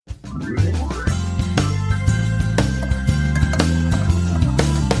So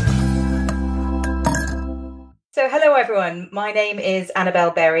hello everyone, my name is Annabelle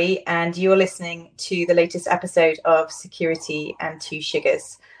Berry and you're listening to the latest episode of Security and Two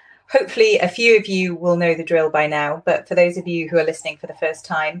Sugars. Hopefully a few of you will know the drill by now, but for those of you who are listening for the first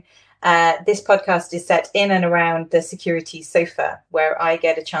time, this podcast is set in and around the security sofa, where I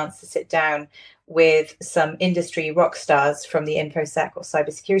get a chance to sit down with some industry rock stars from the InfoSec or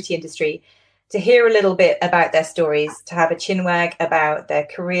cybersecurity industry to hear a little bit about their stories, to have a chinwag about their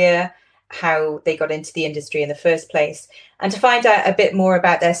career, how they got into the industry in the first place, and to find out a bit more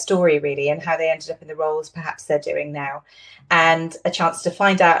about their story really and how they ended up in the roles perhaps they're doing now, and a chance to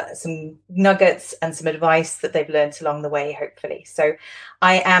find out some nuggets and some advice that they've learned along the way, hopefully. So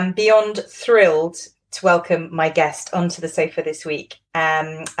I am beyond thrilled to welcome my guest onto the sofa this week.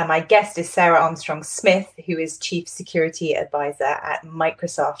 And my guest is Sarah Armstrong-Smith, who is Chief Security Advisor at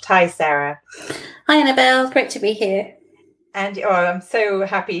Microsoft. Hi, Sarah. Hi, Annabelle. Great to be here. And I'm so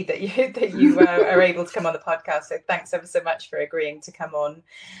happy that you are able to come on the podcast. So thanks ever so much for agreeing to come on.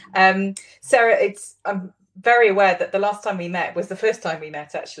 Sarah, I'm very aware that the last time we met was the first time we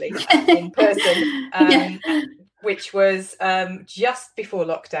met actually in person, which was just before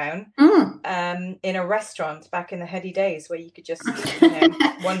lockdown in a restaurant back in the heady days where you could just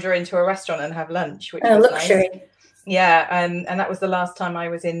wander into a restaurant and have lunch, which was luxury. Nice. Yeah, and that was the last time I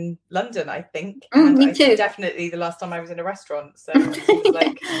was in London, I think. Me too. Definitely the last time I was in a restaurant. So it seems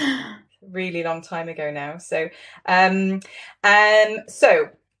like a really long time ago now. So, so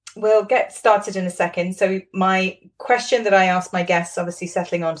we'll get started in a second. So my question that I ask my guests, obviously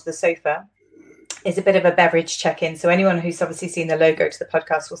settling onto the sofa, is a bit of a beverage check-in. So anyone who's obviously seen the logo to the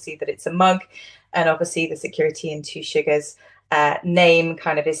podcast will see that it's a mug, and obviously the Security and Two Sugars name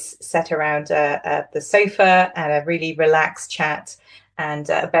kind of is set around the sofa and a really relaxed chat and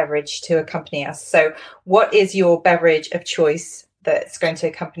a beverage to accompany us. So what is your beverage of choice that's going to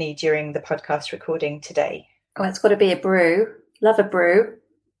accompany during the podcast recording today? Oh, it's got to be a brew. Love a brew.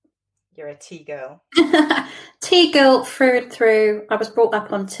 You're a tea girl. Tea girl through and through. I was brought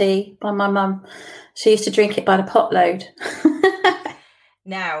up on tea by my mum. She used to drink it by the pot load.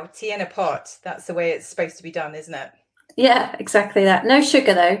 Now, tea in a pot, that's the way it's supposed to be done, isn't it? Yeah, exactly that. No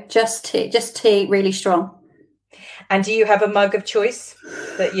sugar though, just tea, really strong. And do you have a mug of choice,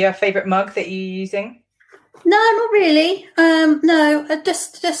 that your favourite mug that you're using? No, not really. No,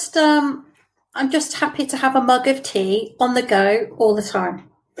 I'm just happy to have a mug of tea on the go all the time.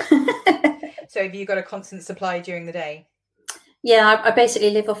 So have you got a constant supply during the day? Yeah, I basically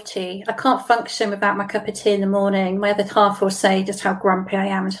live off tea. I can't function without my cup of tea in the morning. My other half will say just how grumpy I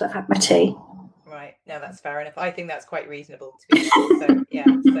am until I've had my tea. Right. No, that's fair enough. I think that's quite reasonable to be honest. So yeah,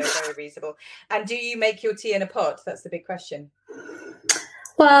 so very reasonable. And do you make your tea in a pot? That's the big question.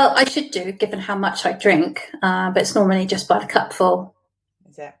 Well, I should do, given how much I drink, but it's normally just by the cupful.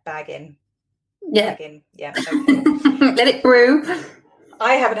 Is it bagging? Yeah. Bagging. Yeah. Okay. Let it brew.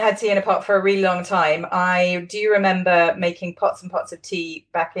 I haven't had tea in a pot for a really long time. I do remember making pots and pots of tea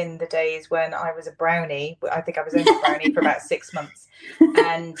back in the days when I was a brownie. I think I was only a brownie for about 6 months.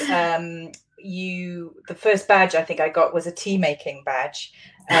 And the first badge I think I got was a tea making badge,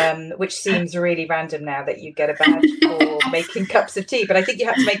 which seems really random now that you get a badge for making cups of tea. But I think you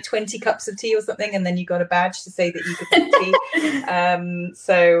had to make 20 cups of tea or something, and then you got a badge to say that you could make tea.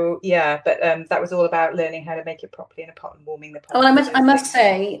 So yeah, but that was all about learning how to make it properly in a pot and warming the pot. Well, I must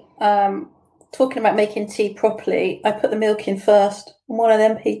say, talking about making tea properly, I put the milk in first. I'm one of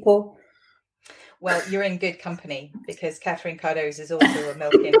them people. Well, you're in good company, because Catherine Cardoz is also a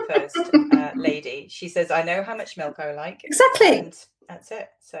milk in first lady. She says, I know how much milk I like. Exactly. And that's it.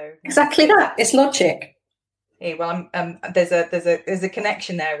 So exactly that. It's logic. Hey, well, there's a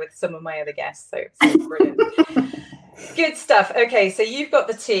connection there with some of my other guests. So brilliant. Good stuff. Okay, so you've got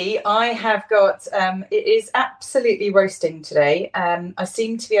the tea. I have got, it is absolutely roasting today. I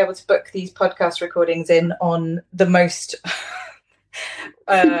seem to be able to book these podcast recordings in on the most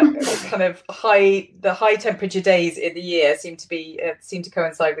kind of high temperature days in the year seem to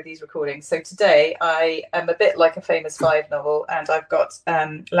coincide with these recordings. So today I am a bit like a Famous Five novel, and I've got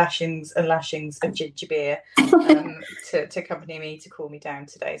lashings and lashings of ginger beer to accompany me, to cool me down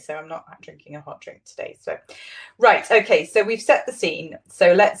today. So I'm not drinking a hot drink today. So right, okay, so we've set the scene,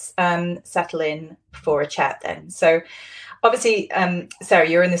 so let's settle in for a chat then. So obviously, Sarah,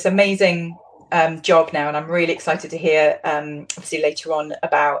 you're in this amazing job now, and I'm really excited to hear obviously later on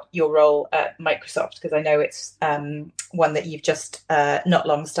about your role at Microsoft, because I know it's one that you've just not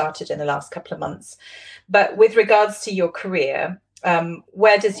long started in the last couple of months. But with regards to your career,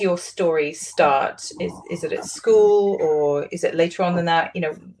 where does your story start? Is it at school, or is it later on than that? You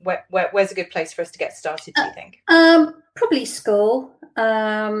know, where's a good place for us to get started, do you think? Probably school.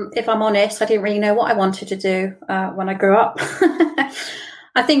 If I'm honest, I didn't really know what I wanted to do when I grew up.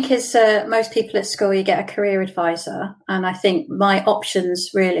 I think as most people at school, you get a career advisor. And I think my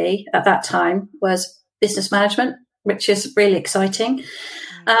options really at that time was business management, which is really exciting.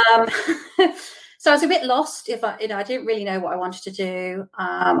 So I was a bit lost. I didn't really know what I wanted to do.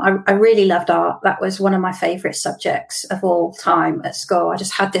 I really loved art. That was one of my favorite subjects of all time at school. I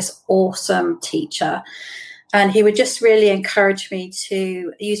just had this awesome teacher, and he would just really encourage me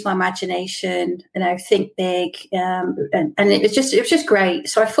to use my imagination, think big. And it was just great.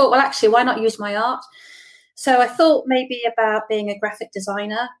 So I thought, well, actually, why not use my art? So I thought maybe about being a graphic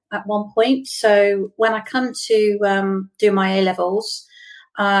designer at one point. So when I come to do my A-levels,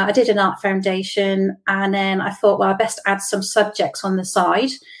 I did an art foundation, and then I thought, well, I best add some subjects on the side.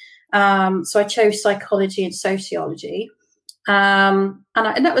 So I chose psychology and sociology, and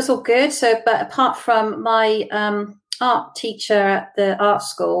that was all good. So, but apart from my art teacher at the art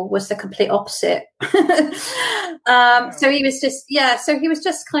school was the complete opposite. So he was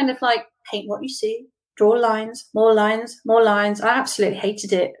just kind of like, paint what you see, draw lines, more lines, more lines. I absolutely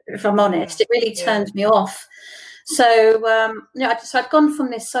hated it, if I'm honest. It really turned me off. So, so I'd gone from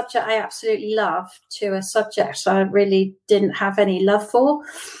this subject I absolutely loved to a subject I really didn't have any love for.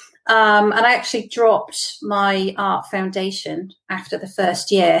 And I actually dropped my art foundation after the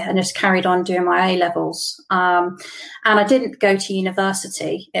first year and just carried on doing my A-levels. And I didn't go to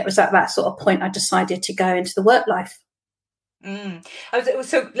university. It was at that sort of point I decided to go into the work life.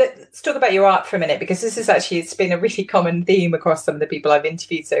 So let's talk about your art for a minute, because it's been a really common theme across some of the people I've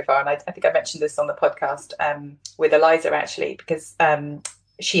interviewed so far. And I think I mentioned this on the podcast with Eliza, actually, because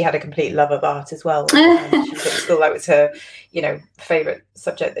she had a complete love of art as well. She was at school, that was her, favorite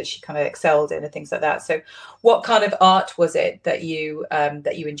subject that she kind of excelled in and things like that. So what kind of art was it that you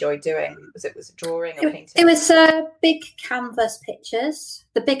enjoyed doing? Was it drawing or painting? It was big canvas pictures.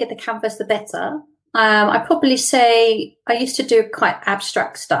 The bigger the canvas, the better. I'd probably say I used to do quite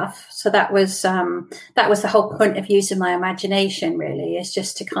abstract stuff. So that was the whole point of using my imagination, really, is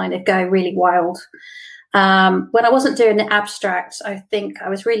just to kind of go really wild. When I wasn't doing the abstract, I think I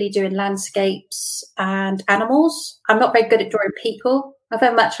was really doing landscapes and animals. I'm not very good at drawing people.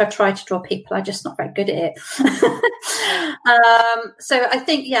 However much I've tried to draw people, I'm just not very good at it. So I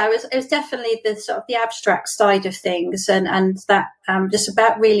think, it was definitely the sort of the abstract side of things, and that just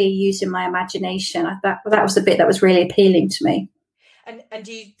about really using my imagination. That was the bit that was really appealing to me. And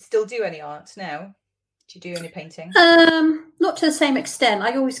do you still do any art now? Do you do any painting? Not to the same extent.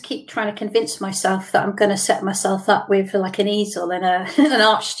 I always keep trying to convince myself that I'm going to set myself up with like an easel in an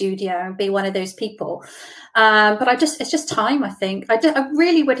art studio and be one of those people. But it's just time, I think. I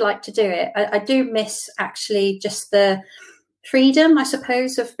really would like to do it. I do miss actually just the freedom, I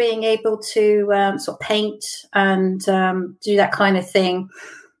suppose, of being able to sort of paint and do that kind of thing.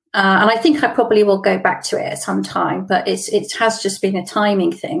 And I think I probably will go back to it at some time, but it has just been a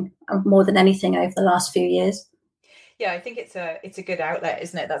timing thing more than anything over the last few years. Yeah, I think it's a good outlet,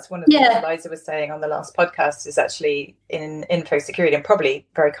 isn't it? That's one of the things Eliza was saying on the last podcast, is actually in info security, and probably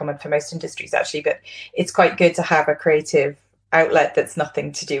very common for most industries actually, but it's quite good to have a creative outlet that's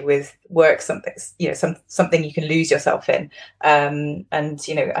nothing to do with work, something you can lose yourself in. And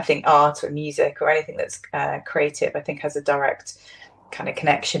I think art or music or anything that's creative, I think has a direct kind of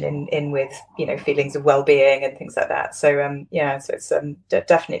connection in with feelings of well-being and things like that. So so it's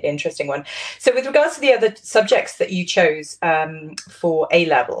definitely an interesting one. So with regards to the other subjects that you chose for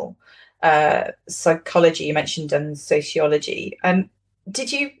A-level, psychology you mentioned, and sociology, did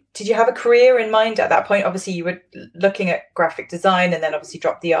you have a career in mind at that point? Obviously you were looking at graphic design and then obviously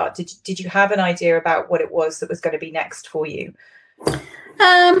dropped the art. Did you have an idea about what it was that was going to be next for you?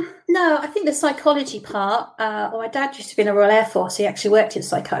 No, I think the psychology part, my dad used to be in the Royal Air Force. He actually worked in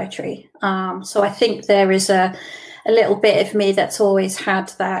psychiatry. So I think there is a little bit of me that's always had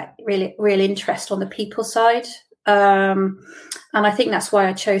that real interest on the people side. And I think that's why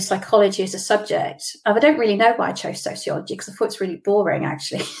I chose psychology as a subject. I don't really know why I chose sociology, because I thought it's really boring,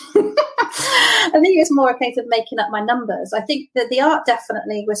 actually. I think it was more a case of making up my numbers. I think that the art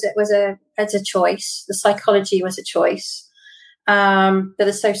definitely was a choice. The psychology was a choice. But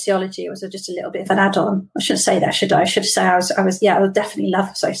the sociology was just a little bit of an add-on. I shouldn't say that, should I? I should say I would definitely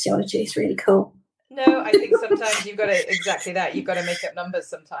love sociology. It's really cool. No, I think sometimes you've got to exactly that. You've got to make up numbers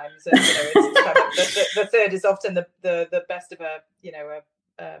sometimes. And, it's kind of, the third is often the best of a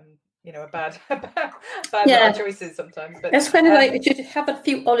bad bad choices sometimes. But that's kind of like we should have a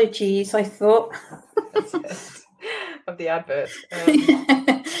few ologies, I thought. of the advert.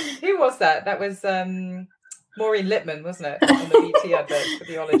 Who was that? That was Maureen Lipman, wasn't it? On the BT advert for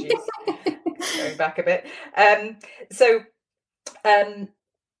the ologies. Going back a bit.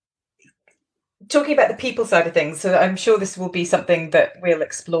 Talking about the people side of things, so I'm sure this will be something that we'll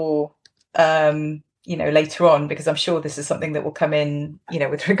explore later on, because I'm sure this is something that will come in,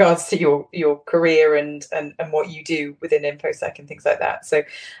 with regards to your career and what you do within InfoSec and things like that. So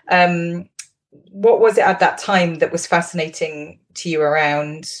what was it at that time that was fascinating to you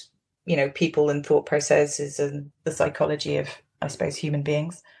around, people and thought processes and the psychology of, I suppose, human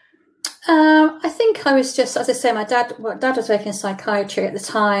beings? I think I was just, as I say, my dad was working in psychiatry at the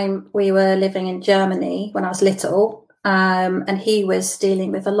time. We were living in Germany when I was little, and he was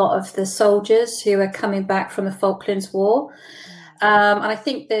dealing with a lot of the soldiers who were coming back from the Falklands War. And I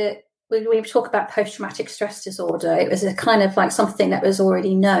think that when we talk about post-traumatic stress disorder, it was a kind of like something that was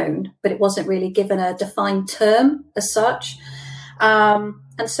already known, but it wasn't really given a defined term as such.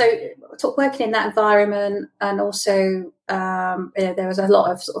 And so working in that environment, and also there was a lot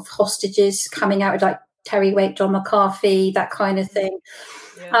of sort of hostages coming out, like Terry Waite, John McCarthy, that kind of thing.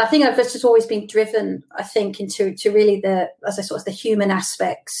 Yeah. I think I've just always been driven, I think, into really the human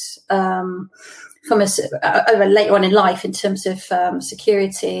aspects from over later on in life, in terms of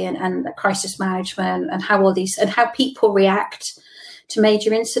security and crisis management, and how people react to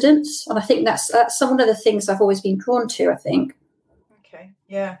major incidents. And I think that's one of the things I've always been drawn to, I think. Okay.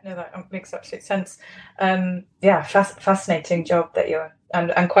 Yeah, no, that makes absolute sense. Fascinating job that you're,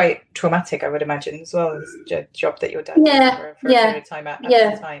 and quite traumatic, I would imagine, as well, as a job that your dad did for a period of time at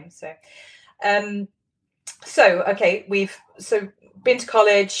the time. So, okay, we've been to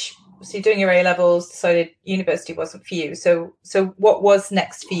college, so you're doing your A levels, decided university wasn't for you. So what was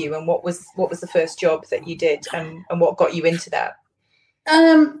next for you, and what was the first job that you did, and what got you into that?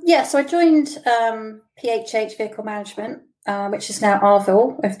 So I joined PHH Vehicle Management, which is now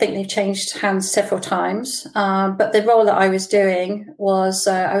Arville. I think they've changed hands several times. But the role that I was doing was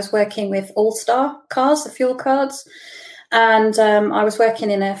I was working with All-Star cars, the fuel cards, and I was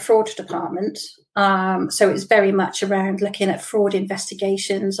working in a fraud department. So it was very much around looking at fraud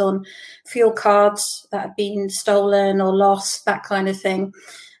investigations on fuel cards that had been stolen or lost, that kind of thing.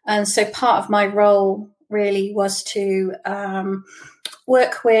 And so part of my role really was to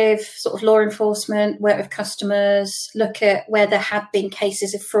work with sort of law enforcement, work with customers, look at where there had been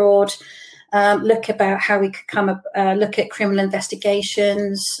cases of fraud, look about how we could look at criminal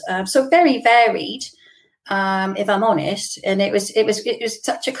investigations. So very varied, if I'm honest. And it was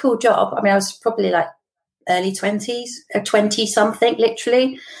such a cool job. I mean, I was probably like early 20s, 20 something,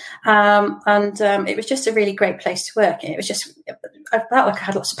 literally. And it was just a really great place to work. And it was just, I felt like I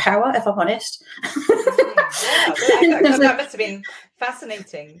had lots of power, if I'm honest. That must have been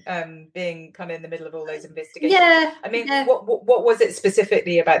fascinating, being kind of in the middle of all those investigations. Yeah. I mean, what was it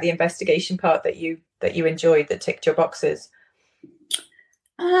specifically about the investigation part that you enjoyed, that ticked your boxes?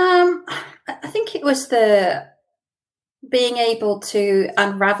 I think it was the being able to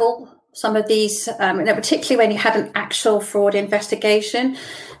unravel some of these, particularly when you had an actual fraud investigation.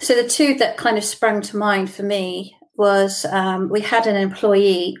 So the two that kind of sprung to mind for me was we had an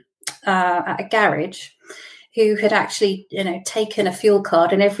employee at a garage who had actually, taken a fuel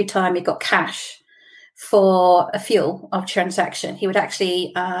card, and every time he got cash for a fuel transaction, he would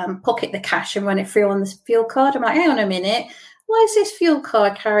actually pocket the cash and run it through on the fuel card. I'm like, hang on a minute. Why is this fuel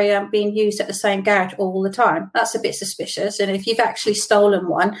card carrier being used at the same garage all the time? That's a bit suspicious. And if you've actually stolen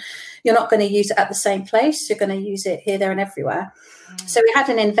one, you're not going to use it at the same place. You're going to use it here, there, and everywhere. So we had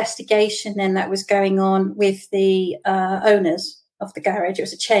an investigation then that was going on with the owners of the garage. It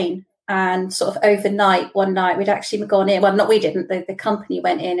was a chain. And sort of overnight, one night, we'd actually gone in. Well, not we didn't. The company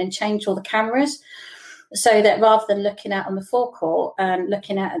went in and changed all the cameras, so that rather than looking out on the forecourt and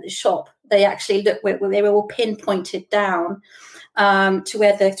looking out at the shop, they actually they were all pinpointed down to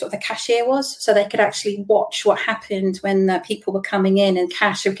where the cashier was, so they could actually watch what happened when people were coming in and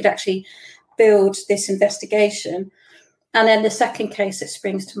cash. So we could actually build this investigation. And then the second case that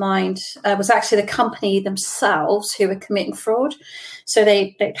springs to mind was actually the company themselves who were committing fraud. So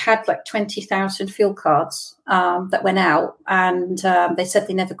they had like 20,000 fuel cards that went out, and they said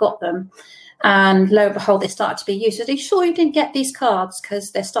they never got them. And lo and behold, they started to be used. Are you sure you didn't get these cards?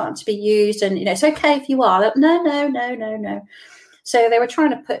 Because they're starting to be used, and it's okay if you are. Like, no. So they were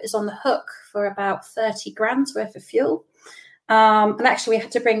trying to put us on the hook for about 30 grand's worth of fuel. And actually, we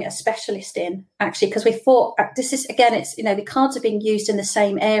had to bring a specialist in, actually, because we thought this is, again, it's, the cards are being used in the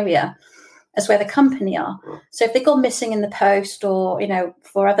same area as where the company are. So if they go missing in the post, or,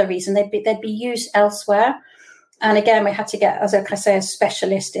 for other reason, they'd be used elsewhere. And again, we had to get, as I say, a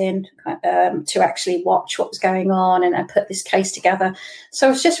specialist in to actually watch what was going on and put this case together.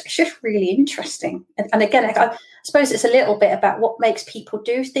 So it's just really interesting. And again, I suppose it's a little bit about what makes people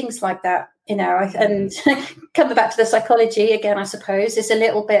do things like that, you know. And coming back to the psychology again, I suppose, is a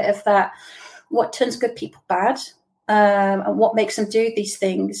little bit of that: what turns good people bad, and what makes them do these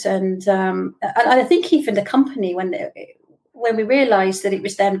things. And I think even the company, when we realised that it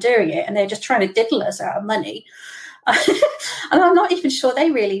was them doing it and they're just trying to diddle us out of money, and I'm not even sure they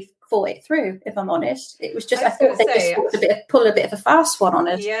really thought it through, if I'm honest. It was just, I thought they just pull a bit of a fast one on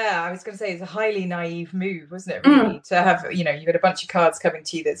us. Yeah, I was going to say, it's a highly naive move, wasn't it, really? To have, you know, you've got a bunch of cards coming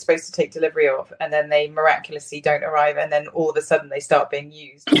to you that's supposed to take delivery of, and then they miraculously don't arrive, and then all of a sudden they start being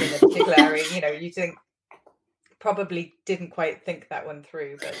used in a particular area. You know, you think, probably didn't quite think that one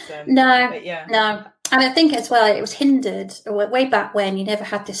through, but no. And I think as well, it was hindered way back when. You never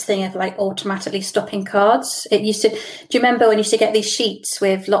had this thing of like automatically stopping cards. It used to, do you remember when you used to get these sheets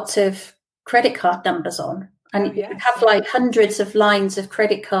with lots of credit card numbers on, and you have like hundreds of lines of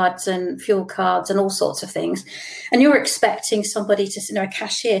credit cards and fuel cards and all sorts of things, and you're expecting somebody to, you know, a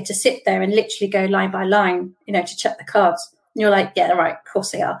cashier to sit there and literally go line by line, you know, to check the cards. And you're like, yeah, right, of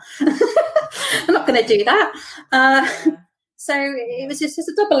course they are. I'm not going to do that. So it was just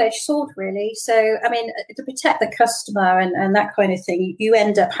a double-edged sword, really. So, I mean, to protect the customer and that kind of thing, you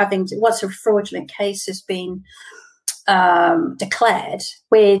end up having to, once a fraudulent case has been declared,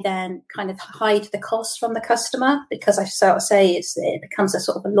 we then kind of hide the cost from the customer, because I sort of say it becomes a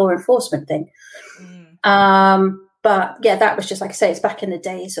sort of a law enforcement thing. But yeah, that was just, like I say, it's back in the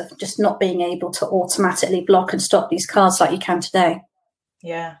days of just not being able to automatically block and stop these cards like you can today.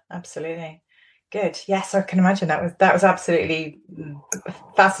 Yeah, absolutely. Good. Yes, I can imagine that was absolutely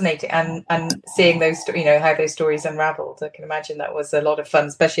fascinating, and seeing those, you know, how those stories unravelled. I can imagine that was a lot of fun,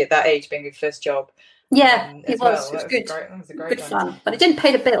 especially at that age, being your first job. Yeah, it was. Well. It was good. That was a great good fun, but it didn't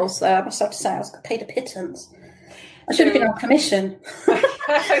pay the bills. Though, I must have to say, I was paid a pittance. I should have been on commission.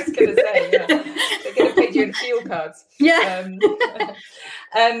 I was going to say, yeah, they could have paid you in fuel cards. Yeah.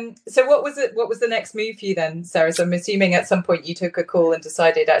 So what was it? What was the next move for you then, Sarah? So I'm assuming at some point you took a call and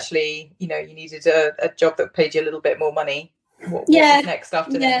decided, actually, you know, you needed a job that paid you a little bit more money. What was next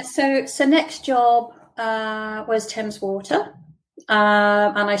after that? Yeah. So next job was Thames Water.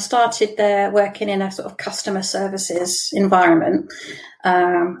 And I started there working in a sort of customer services environment,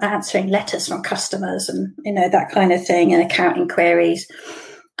 answering letters from customers and, you know, that kind of thing, and accounting queries.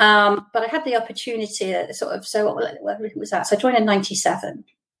 But I had the opportunity so what was that? So I joined in 97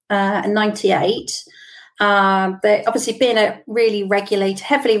 and 98. They obviously being a really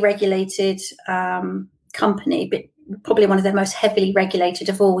heavily regulated company, but probably one of the most heavily regulated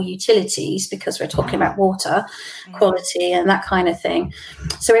of all utilities, because we're talking about water quality and that kind of thing.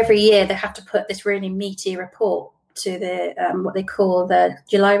 So every year they have to put this really meaty report to the what they call the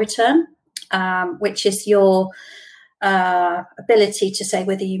July return, which is your ability to say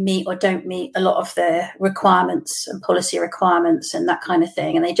whether you meet or don't meet a lot of the requirements and policy requirements and that kind of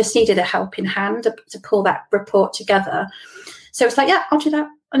thing. And they just needed a helping hand to pull that report together. So it's like, yeah, I'll do that.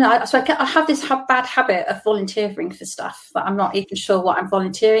 So I have this bad habit of volunteering for stuff that I'm not even sure what I'm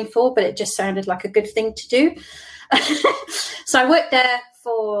volunteering for, but it just sounded like a good thing to do. So I worked there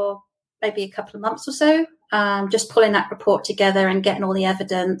for maybe a couple of months or so, just pulling that report together and getting all the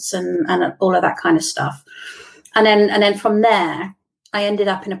evidence and all of that kind of stuff. And then from there, I ended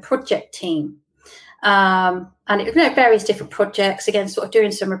up in a project team. And it, you know, various different projects, again, sort of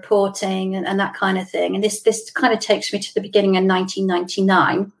doing some reporting and that kind of thing. And this kind of takes me to the beginning of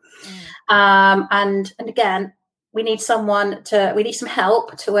 1999. And again, we need some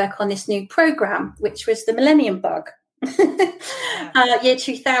help to work on this new program, which was the Millennium Bug, year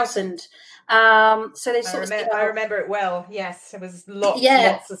 2000. So they I remember it well. Yes, there was lots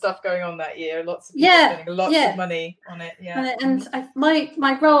of stuff going on that year. Lots of people spending lots of money on it. Yeah, and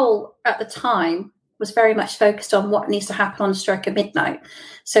my role at the time was very much focused on what needs to happen on a stroke of midnight.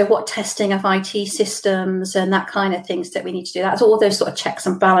 So what testing of IT systems and that kind of things that we need to do. That's all those sort of checks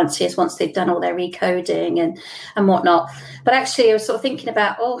and balances once they've done all their recoding and whatnot. But actually, I was sort of thinking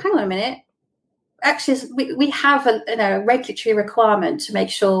about, hang on a minute. Actually, we have a regulatory requirement to make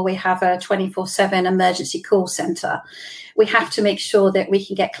sure we have a 24/7 emergency call centre. We have to make sure that we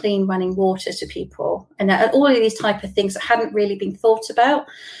can get clean running water to people, and all of these type of things that hadn't really been thought about.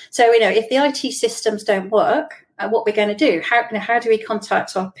 So, if the IT systems don't work, what we're going to do? How do we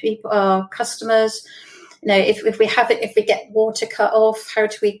contact our people, our customers? If we get water cut off, how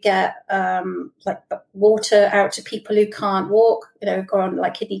do we get water out to people who can't walk? Go on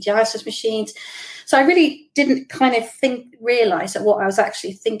like kidney dialysis machines. So I really didn't kind of realize that what I was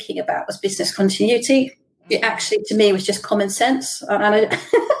actually thinking about was business continuity. it actually, to me, was just common sense. And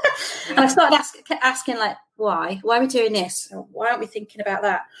I started asking, like, why are we doing this? Why aren't we thinking about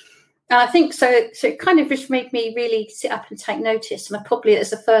that? And I think so it kind of just made me really sit up and take notice. And it was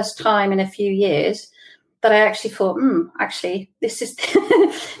the first time in a few years that I actually thought, actually, this is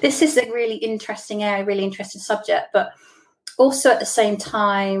this is a really interesting area, really interesting subject. But also at the same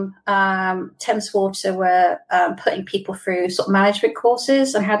time, Thames Water were putting people through sort of management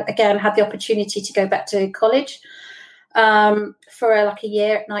courses, and had the opportunity to go back to college for like a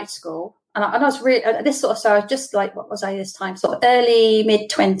year at night school. And I was really so I was just like, what was I this time? Sort of early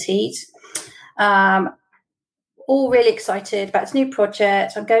mid-20s, all really excited about this new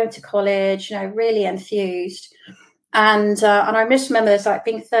project. I'm going to college, really enthused. And I just remember there's like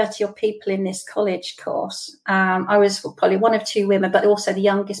being 30 odd people in this college course. I was probably one of two women, but also the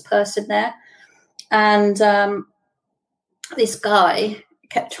youngest person there. And this guy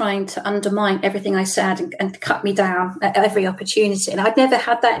kept trying to undermine everything I said and cut me down at every opportunity. And I'd never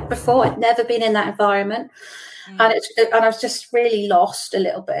had that before. I'd never been in that environment. And I was just really lost a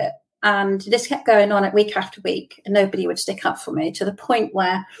little bit. And this kept going on week after week, and nobody would stick up for me, to the point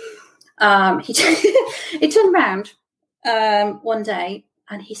where he turned around one day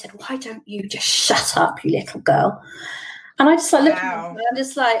and he said, "Why don't you just shut up, you little girl?" And I just looked at him, and I'm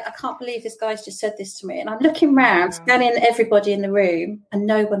just like, I can't believe this guy's just said this to me. And I'm looking around, scanning everybody in the room, and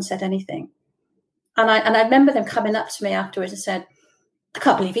no one said anything. And I remember them coming up to me afterwards and said, "I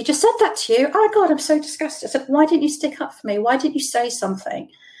can't believe you just said that to you. Oh God, I'm so disgusted." I said, "Why didn't you stick up for me? Why didn't you say something?"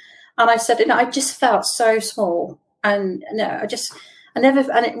 And I said, I just felt so small. And and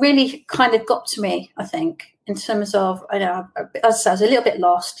it really kind of got to me, I think, in terms of, as I said, I was a little bit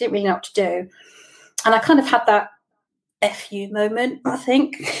lost, didn't really know what to do. And I kind of had that FU moment, I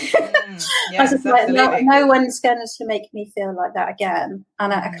think. I was like, no one's going to make me feel like that again.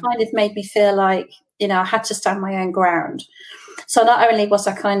 And it kind of made me feel like, I had to stand my own ground. So not only was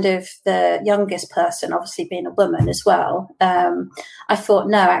I kind of the youngest person, obviously being a woman as well, I thought,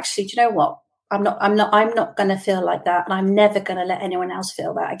 no, actually, do you know what? I'm not going to feel like that, and I'm never going to let anyone else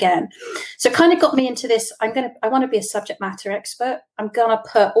feel that again. So it kind of got me into this. I want to be a subject matter expert. I'm going to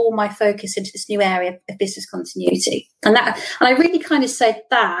put all my focus into this new area of business continuity, and I really kind of say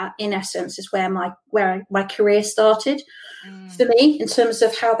that, in essence, is where my career started for me, in terms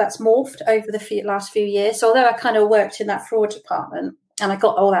of how that's morphed over the last few years. So although I kind of worked in that fraud department and I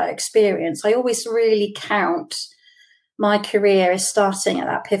got all that experience, I always really count my career as starting at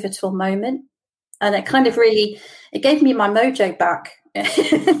that pivotal moment. And it kind of it gave me my mojo back from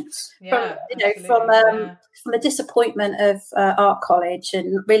the disappointment of art college,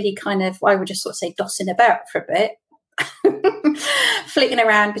 and really kind of, I would just sort of say, dossing about for a bit, flitting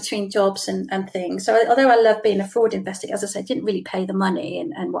around between jobs and things. So although I love being a fraud investigator, as I said, didn't really pay the money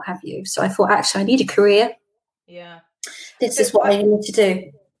and what have you. So I thought, actually, I need a career. Yeah. This is what I need to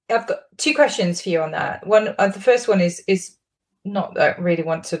do. I've got two questions for you on that. One, the first one is not that I really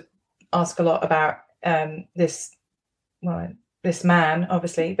want to ask a lot about this man,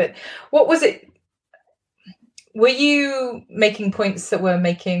 obviously, but what was it? Were you making points that were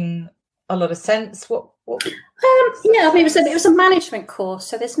making a lot of sense? What it was a management course,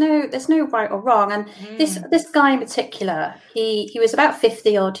 so there's no right or wrong. And this guy in particular, he was about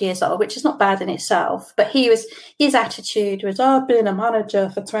 50 odd years old, which is not bad in itself. But his attitude was, "I've been a manager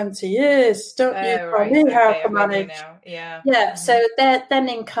for 20 years. Don't you tell me how to manage?" Yeah. Yeah. So then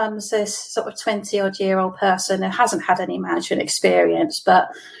in comes this sort of 20 odd year old person who hasn't had any management experience, but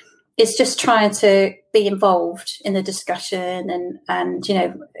is just trying to be involved in the discussion and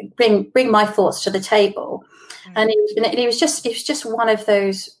bring my thoughts to the table. And he was just one of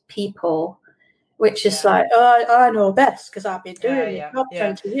those people, which is like, "Oh, I know best because I've been doing it for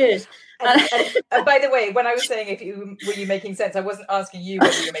 20 years." And by the way, when I was saying were you making sense, I wasn't asking you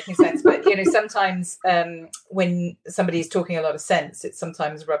whether you're making sense, but sometimes when somebody's talking a lot of sense, it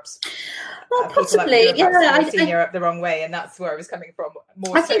sometimes rubs possibly senior up the wrong way, and that's where I was coming from.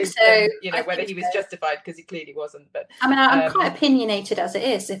 I think so. Whether he was justified, because he clearly wasn't. But I mean, I'm quite opinionated as it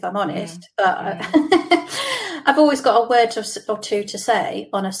is, if I'm honest. But I've always got a word or two to say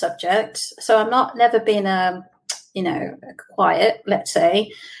on a subject, so I'm never been quiet, let's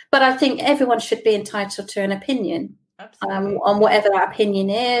say. But I think everyone should be entitled to an opinion on whatever that opinion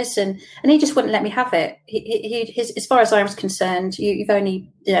is, and he just wouldn't let me have it. His, as far as I was concerned, you've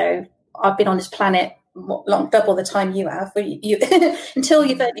only, I've been on this planet double the time you have. You until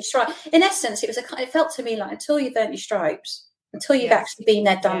you've earned your stripes. In essence, it felt to me like, until you've earned your stripes, until you've actually been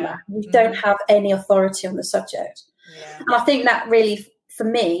there, done that, you don't have any authority on the subject. And I think that really, for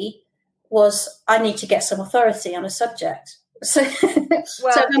me, was, I need to get some authority on a subject. So,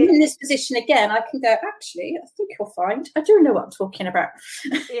 Well, so if I'm in this position again, I can go, actually, I think you'll find I do know what I'm talking about.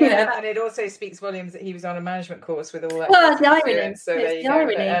 Yeah, and it also speaks volumes that he was on a management course with all that. Well, the irony. So there you the go.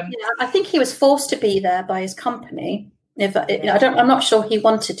 irony. But, I think he was forced to be there by his company. Yeah. I'm not sure he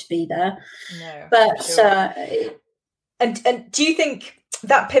wanted to be there. No, but sure. And do you think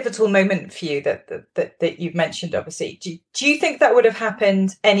that pivotal moment for you that you've mentioned, obviously, do you think that would have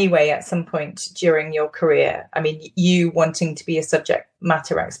happened anyway at some point during your career? I mean, you wanting to be a subject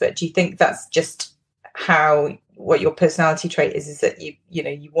matter expert, do you think that's just what your personality trait is that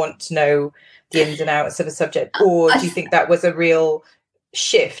you want to know the ins and outs of a subject, or do you think that was a real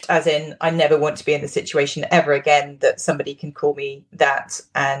shift, as in, I never want to be in the situation ever again that somebody can call me that,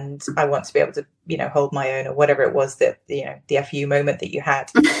 and I want to be able to hold my own, or whatever it was that the FU moment that you had?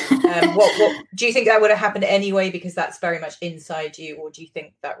 What do you think that would have happened anyway, because that's very much inside you, or do you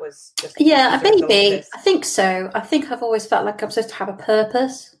think that was just maybe? I think so. I think I've always felt like I'm supposed to have a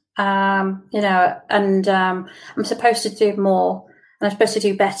purpose, and I'm supposed to do more, and I'm supposed to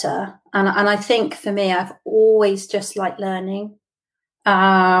do better, and I think for me, I've always just liked learning.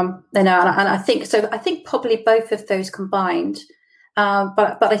 And I think so. I think probably both of those combined,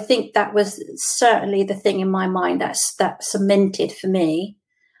 but I think that was certainly the thing in my mind that cemented for me.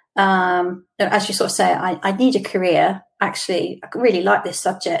 As you sort of say, I need a career. Actually, I really like this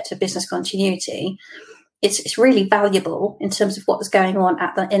subject of business continuity. It's really valuable in terms of what was going on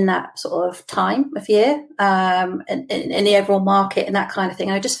in that sort of time of year, in the overall market and that kind of thing.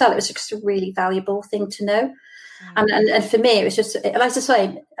 I just felt it was just a really valuable thing to know. And for me, it was just, like I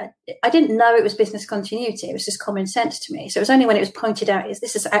say, I didn't know it was business continuity. It was just common sense to me. So it was only when it was pointed out,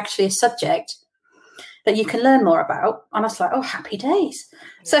 this is actually a subject that you can learn more about. And I was like, oh, happy days.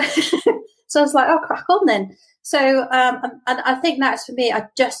 Yeah. So I was like, oh, crack on then. So, and I think that's for me, I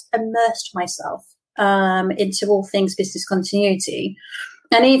just immersed myself into all things business continuity.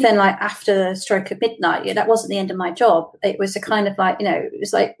 And even like after the stroke of midnight, that wasn't the end of my job. It was a kind of like, it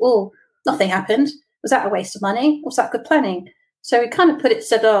was like, oh, nothing happened. Was that a waste of money? Was that good planning? So we kind of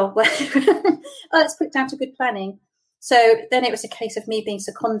said, let's put it down to good planning. So then it was a case of me being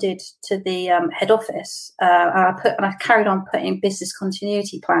seconded to the head office. And I carried on putting business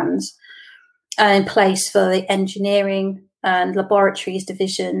continuity plans in place for the engineering and laboratories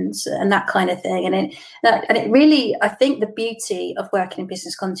divisions and that kind of thing. And it really, I think the beauty of working in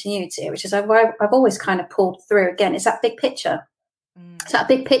business continuity, which is I've always kind of pulled through again, is that big picture. It's that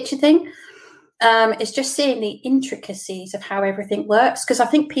big picture thing. It's just seeing the intricacies of how everything works, because I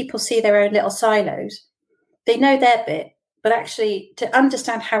think people see their own little silos. They know their bit, but actually to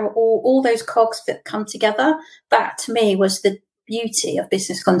understand how all those cogs come together, that to me was the beauty of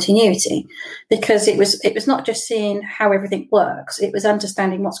business continuity, because it was not just seeing how everything works, it was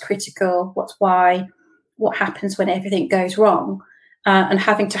understanding what's critical, what's why, what happens when everything goes wrong, and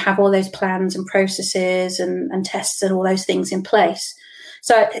having to have all those plans and processes and tests and all those things in place.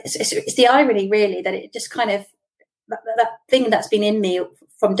 So it's the irony, really, that it just kind of that thing that's been in me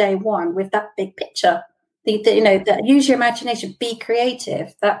from day one with that big picture, that use your imagination, be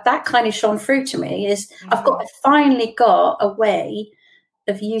creative. That kind of shone through to me. Is I've finally got a way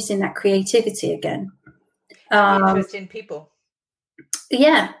of using that creativity again. Interest in people.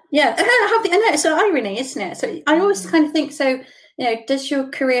 Yeah. I know it's an irony, isn't it? So I always kind of think so. Does your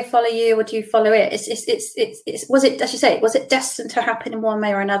career follow you, or do you follow it? Was it, as you say, was it destined to happen in one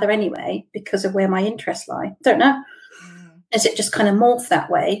way or another anyway, because of where my interests lie? Don't know. Is it just kind of morphed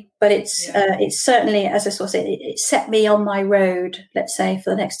that way? But it's certainly, as I sort of said, it set me on my road, let's say, for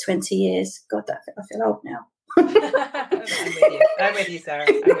the next 20 years. God, I feel old now. I'm with you, Sarah.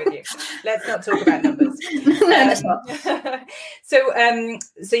 I'm with you. Let's not talk about numbers. No, let's not.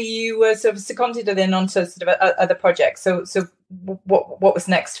 So you were sort of seconded then onto sort of other projects. So what was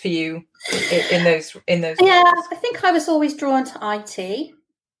next for you in those? Yeah, roles? I think I was always drawn to IT.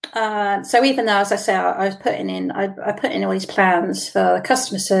 So even though, as I say, I was putting in all these plans for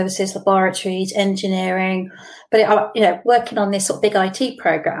customer services, laboratories, engineering, but working on this sort of big IT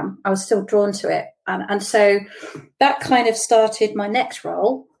program, I was still drawn to it, and so that kind of started my next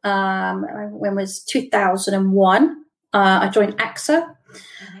role. When it was 2001, I joined AXA.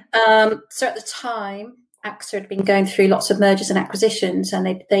 So at the time, AXA had been going through lots of mergers and acquisitions, and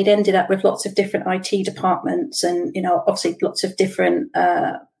they'd ended up with lots of different IT departments, and obviously lots of different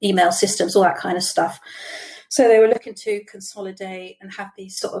email systems, all that kind of stuff. So they were looking to consolidate and have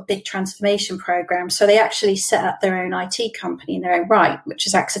these sort of big transformation programs. So they actually set up their own IT company in their own right, which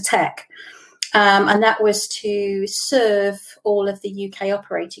is AXA Tech. And that was to serve all of the UK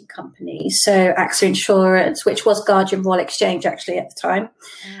operating companies. So AXA Insurance, which was Guardian Royal Exchange actually at the time.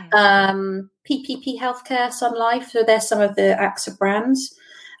 PPP Healthcare, Sun Life. So they're some of the AXA brands.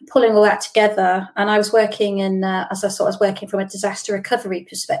 Pulling all that together. And I was working as I said, I was working from a disaster recovery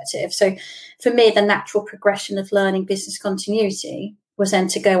perspective. So for me, the natural progression of learning business continuity was then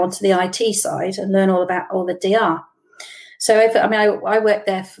to go onto the IT side and learn all about all the DR. So, I worked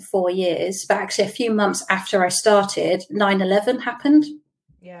there for 4 years, but actually a few months after I started, 9/11 happened.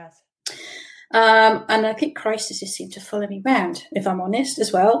 Yes. And I think crises just seem to follow me around, if I'm honest,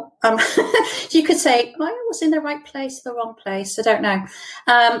 as well. You could say I was in the right place, the wrong place. I don't know.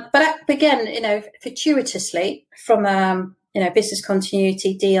 But again, fortuitously from, business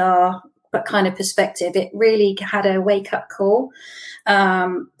continuity, DR, but kind of perspective, it really had a wake up call.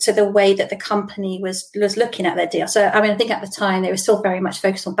 So the way that the company was looking at their deal. So, I think at the time they were still very much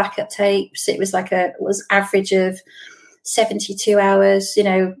focused on backup tapes. It was average of 72 hours,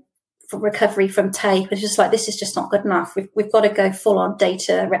 for recovery from tape. It's just like, this is just not good enough. We've got to go full on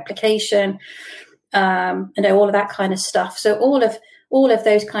data replication, all of that kind of stuff. So all of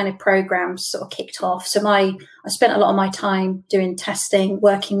those kind of programs sort of kicked off. So I spent a lot of my time doing testing,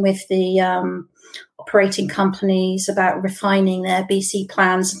 working with the operating companies about refining their BC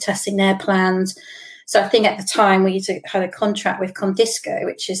plans and testing their plans. So I think at the time we had a contract with Condisco,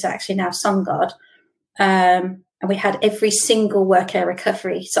 which is actually now SunGard. And we had every single work air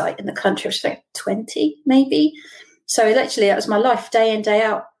recovery site in the country, which was like 20 maybe. So literally that was my life, day in, day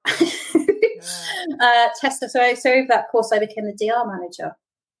out. Tester. So over that course, I became the DR manager.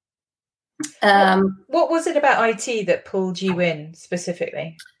 What was it about IT that pulled you in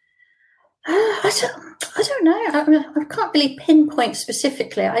specifically? I don't know. I can't really pinpoint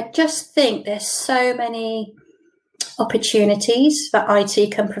specifically. I just think there's so many opportunities that IT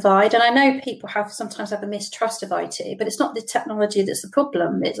can provide. And I know people sometimes have a mistrust of IT, but it's not the technology that's the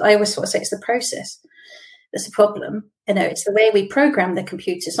problem. I always sort of say it's the process that's the problem. It's the way we program the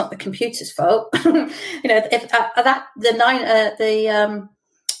computer. It's not the computer's fault. If the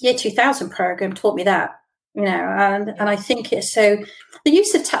year 2000 program taught me that, and I think it's so the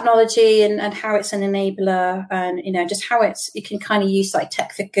use of technology and how it's an enabler and, just how you can kind of use like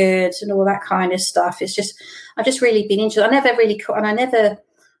tech for good and all that kind of stuff. It's just, I've just really been interested.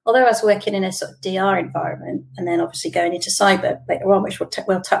 Although I was working in a sort of DR environment and then obviously going into cyber later on, which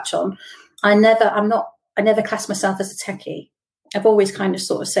we'll touch on, I never class myself as a techie. I've always kind of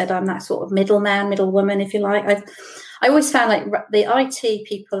sort of said I'm that sort of middle woman, if you like. I always found like the IT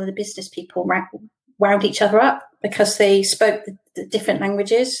people and the business people wound each other up because they spoke the different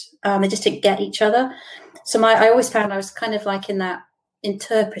languages. They just didn't get each other. So I always found I was kind of like in that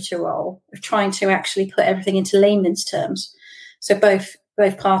interpreter role of trying to actually put everything into layman's terms, so both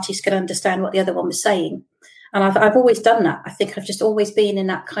parties could understand what the other one was saying. And I've always done that. I think I've just always been in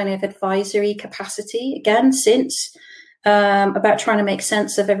that kind of advisory capacity again since about trying to make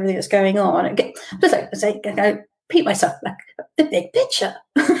sense of everything that's going on. Repeat myself, like the big picture.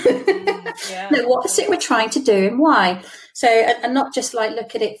 What is it we're trying to do and why? So, and not just like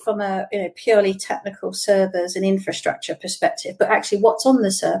look at it from a purely technical servers and infrastructure perspective, but actually what's on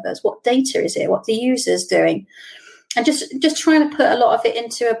the servers, what data is it, what the user's doing, and just trying to put a lot of it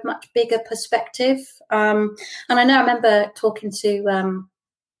into a much bigger perspective. And I remember talking to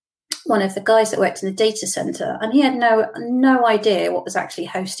one of the guys that worked in the data center, and he had no idea what was actually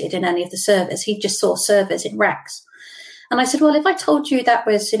hosted in any of the servers. He just saw servers in racks. And I said, well, if I told you that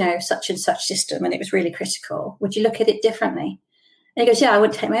was, such and such system and it was really critical, would you look at it differently? And he goes, yeah, I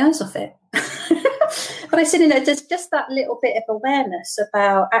wouldn't take my eyes off it. But I said, there's just that little bit of awareness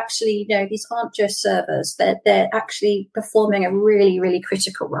about actually, these aren't just servers. They're actually performing a really, really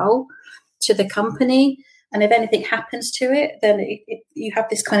critical role to the company. And if anything happens to it, then you have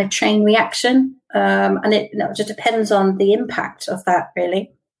this kind of chain reaction. And it just depends on the impact of that,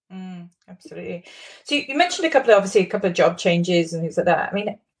 really. Absolutely. So you mentioned a couple of job changes and things like that. I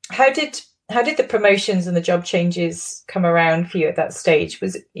mean, how did the promotions and the job changes come around for you at that stage?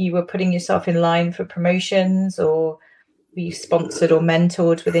 Was it, you were putting yourself in line for promotions, or were you sponsored or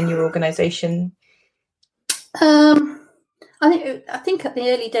mentored within your organisation? I think at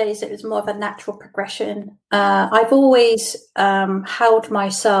the early days it was more of a natural progression. I've always held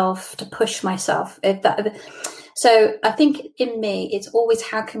myself to push myself. So I think in me, it's always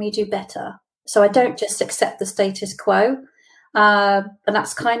how can we do better? So I don't just accept the status quo. And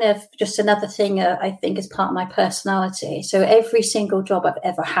that's kind of just another thing I think is part of my personality. So every single job I've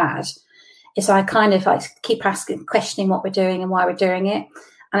ever had is I keep questioning what we're doing and why we're doing it.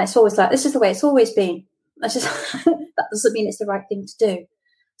 And it's always like, this is the way it's always been. That doesn't mean it's the right thing to do.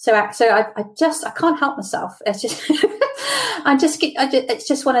 So I can't help myself. It's just, it's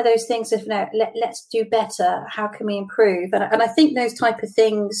just one of those things of, let's do better. How can we improve? And I think those type of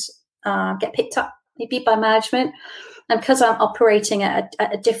things get picked up maybe by management. And because I'm operating at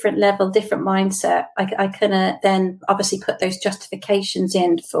a different level, different mindset, I can then obviously put those justifications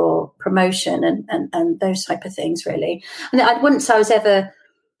in for promotion and those type of things, really. And I wouldn't say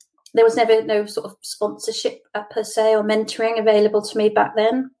there was never no sort of sponsorship per se or mentoring available to me back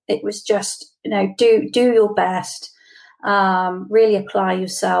then. It was just, do your best, really apply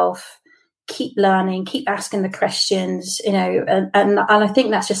yourself, keep learning, keep asking the questions, and I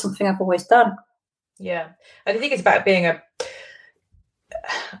think that's just something I've always done. Yeah. And I think it's about being I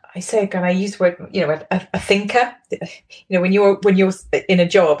use the word, a thinker. When you're in a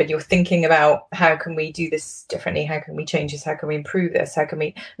job and you're thinking about how can we do this differently, how can we change this, how can we improve this, how can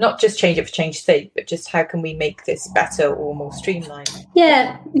we not just change it for change's sake, but just how can we make this better or more streamlined?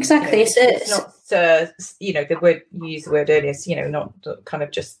 Yeah, exactly. It's not the word you used the word earlier is not kind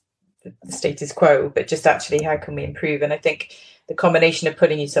of just the status quo, but just actually how can we improve. And I think the combination of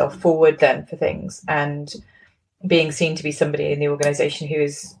putting yourself forward then for things and being seen to be somebody in the organization who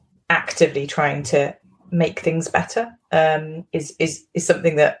is actively trying to make things better is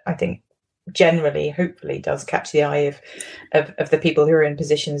something that I think generally, hopefully, does catch the eye of the people who are in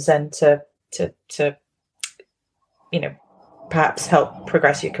positions then to perhaps help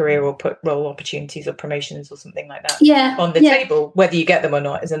progress your career or put role opportunities or promotions or something like that on the table. Whether you get them or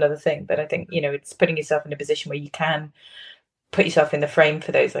not is another thing, but I think it's putting yourself in a position where you can put yourself in the frame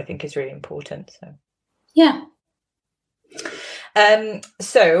for those, I think, is really important. So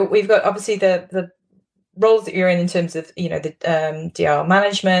so we've got obviously the roles that you're in terms of the DR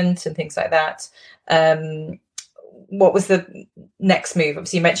management and things like that. What was the next move?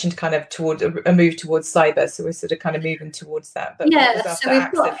 Obviously you mentioned kind of towards a move towards cyber, so we're sort of kind of moving towards that, but what was after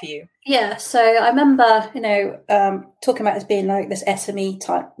AXA for you? So I remember talking about it as being like this SME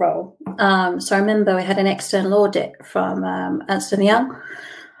type role. So I remember we had an external audit from Ernst & Young,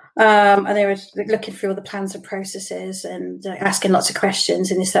 and they were looking through all the plans and processes and asking lots of questions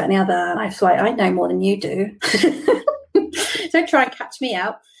and this, that and the other, and I was like, I know more than you do. Don't try and catch me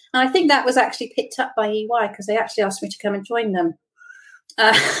out. And I think that was actually picked up by EY because they actually asked me to come and join them.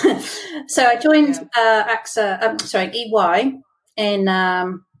 So I joined EY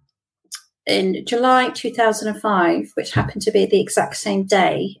in July 2005, which happened to be the exact same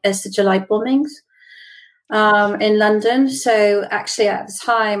day as the July bombings in London. So actually at the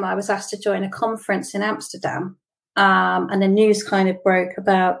time I was asked to join a conference in Amsterdam, and the news kind of broke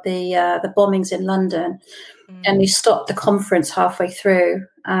about the bombings in London. And we stopped the conference halfway through,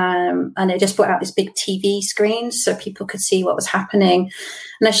 and it just brought out this big TV screens so people could see what was happening.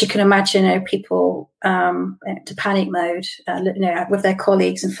 And as you can imagine, people into panic mode, with their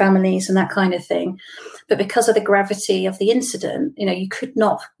colleagues and families and that kind of thing. But because of the gravity of the incident, you could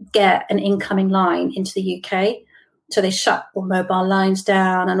not get an incoming line into the UK. So they shut all mobile lines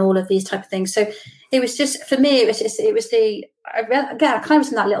down and all of these type of things. So it was just, for me, I kind of was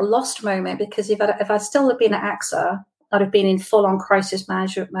in that little lost moment, because if I'd still been at AXA, I'd have been in full on crisis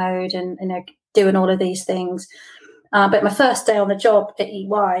management mode and, doing all of these things. But my first day on the job at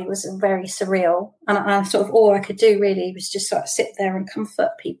EY was very surreal. And I sort of, all I could do really was just sort of sit there and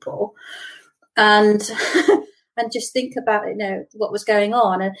comfort people and, and just think about, what was going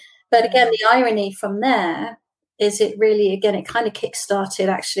on. But again, the irony from there is it really, again, it kind of kick-started,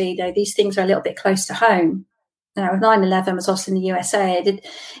 actually, these things are a little bit close to home. 9/11 was also in the USA.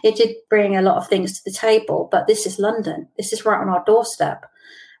 It did bring a lot of things to the table, but this is London. This is right on our doorstep.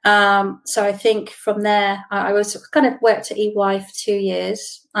 So I think from there, I was kind of worked at EY for 2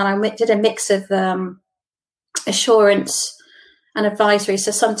 years, and I did a mix of assurance and advisory. So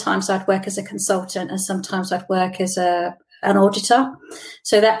sometimes I'd work as a consultant and sometimes I'd work as an auditor.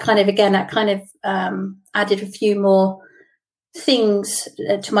 So that kind of added a few more things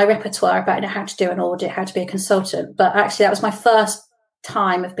to my repertoire about how to do an audit, how to be a consultant. But actually, that was my first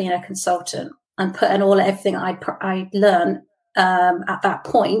time of being a consultant and putting everything I learned at that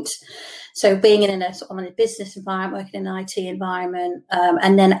point. So being in a business environment, working in an IT environment,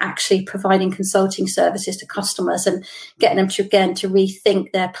 and then actually providing consulting services to customers and getting them to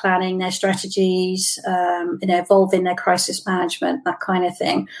rethink their planning, their strategies, evolving their crisis management, that kind of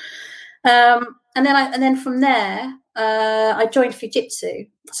thing. And then from there, I joined Fujitsu.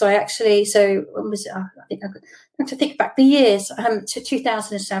 When was it? I think I have to think back the years to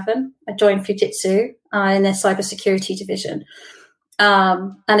 2007. I joined Fujitsu in their cybersecurity division.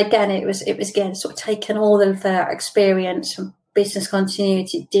 And again, it was again sort of taking all of their experience from business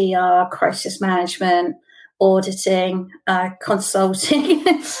continuity, DR, crisis management, auditing, consulting,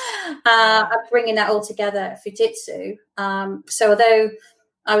 bringing that all together at Fujitsu. So although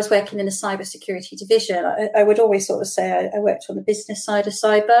I was working in a cybersecurity division, I would always sort of say I worked on the business side of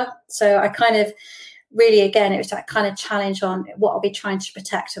cyber. So I kind of really, again, it was that kind of challenge on what are we trying to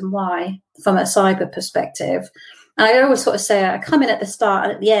protect and why from a cyber perspective. And I always sort of say I come in at the start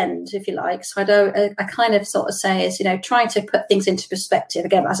and at the end, if you like. So I kind of sort of say is, trying to put things into perspective.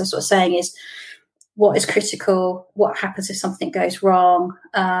 Again, as I'm sort of saying is what is critical, what happens if something goes wrong,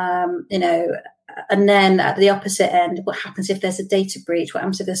 and then at the opposite end, what happens if there's a data breach? What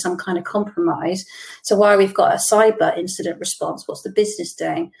happens if there's some kind of compromise? So while we've got a cyber incident response, what's the business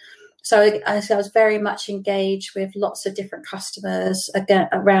doing? So I was very much engaged with lots of different customers, again,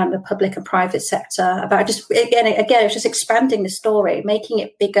 around the public and private sector, about just, again, it's just expanding the story, making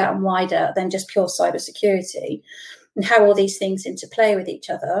it bigger and wider than just pure cybersecurity, and how all these things interplay with each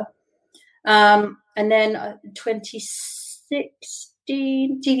other. And then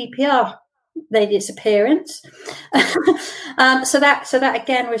 2016, GDPR made its appearance. So that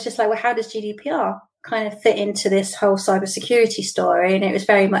again was just like, well, how does GDPR kind of fit into this whole cybersecurity story? And it was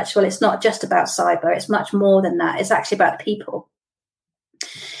very much, well, it's not just about cyber, it's much more than that. It's actually about the people.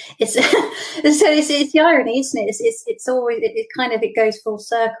 It's the irony, isn't it? It's always, it goes full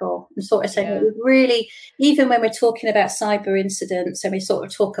circle and sort of saying, really, even when we're talking about cyber incidents and we sort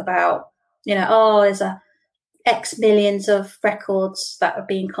of talk about, there's a X millions of records that are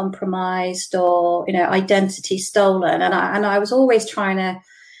being compromised or, identity stolen. And I was always trying to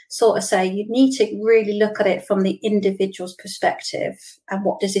sort of say, you need to really look at it from the individual's perspective. And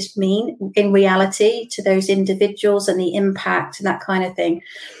what does this mean in reality to those individuals and the impact and that kind of thing?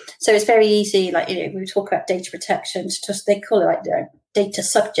 So it's very easy, like, we talk about data protection, they call it like data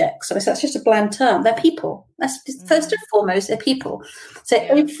subjects. So that's just a bland term. They're people. That's first and foremost, they're people. So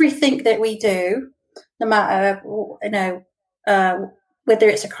everything that we do, no matter, whether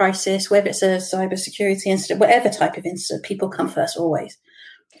it's a crisis, whether it's a cybersecurity incident, whatever type of incident, people come first always.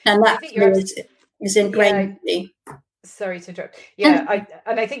 And that is ingrained in me. Sorry to interrupt. Yeah,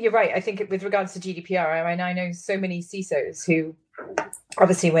 I think you're right. I think with regards to GDPR, I know so many CISOs who,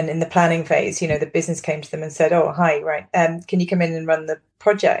 obviously, when in the planning phase, the business came to them and said, "Oh, hi, right, can you come in and run the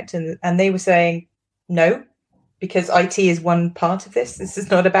project?" And they were saying, "No, because IT is one part of this. This is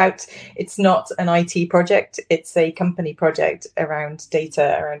not about. It's not an IT project. It's a company project around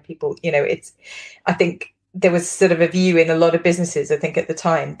data, around people. I think there was sort of a view in a lot of businesses, I think, at the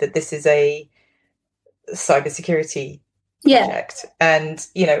time, that this is a cybersecurity project, and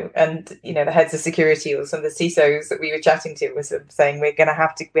the heads of security or some of the CISOs that we were chatting to was saying we're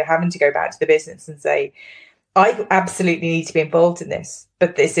having to go back to the business and say, I absolutely need to be involved in this,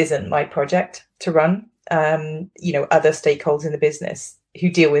 but this isn't my project to run. Other stakeholders in the business who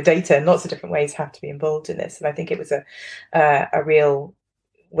deal with data in lots of different ways have to be involved in this. And I think it was a real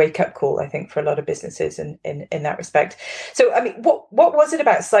wake-up call, I think, for a lot of businesses in that respect. So, what was it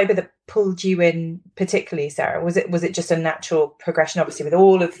about cyber that pulled you in particularly, Sarah? Was it just a natural progression, obviously, with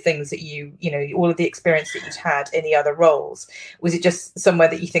all of the things that all of the experience that you'd had in the other roles? Was it just somewhere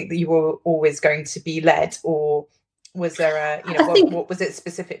that you think that you were always going to be led, or was there what was it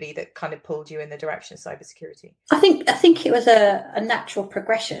specifically that kind of pulled you in the direction of cybersecurity? I think it was a natural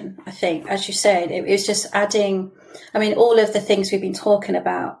progression. I think, as you said, it was just adding. All of the things we've been talking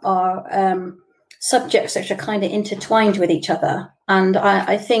about are subjects which are kind of intertwined with each other. And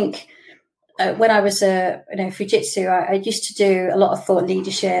I think when I was Fujitsu, I used to do a lot of thought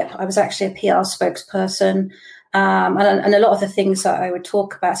leadership. I was actually a PR spokesperson, and a lot of the things that I would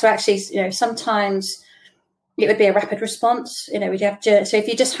talk about. So actually, sometimes it would be a rapid response. We'd have so if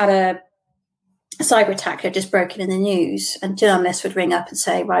you just had a cyber attack had just broken in the news, and journalists would ring up and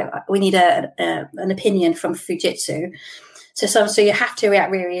say, right, we need an opinion from Fujitsu. So you have to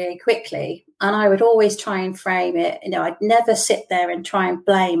react really, really quickly. And I would always try and frame it. I'd never sit there and try and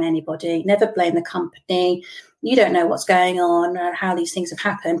blame anybody, never blame the company. You don't know what's going on or how these things have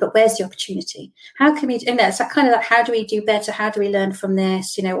happened, but where's the opportunity? How can we, it's that kind of that, how do we do better? How do we learn from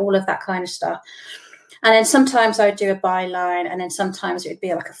this? All of that kind of stuff. And then sometimes I would do a byline, and then sometimes it would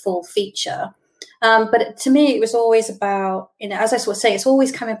be like a full feature. But to me, it was always about, as I sort of say, it's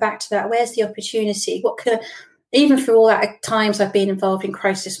always coming back to that. Where's the opportunity? Even through all that times I've been involved in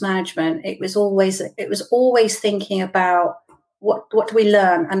crisis management, it was always thinking about what do we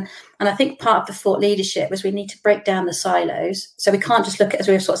learn? And I think part of the thought leadership was we need to break down the silos. So we can't just look at, as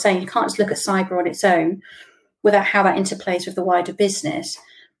we were sort of saying, you can't just look at cyber on its own without how that interplays with the wider business.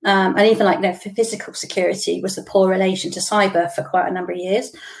 And even for physical security was the poor relation to cyber for quite a number of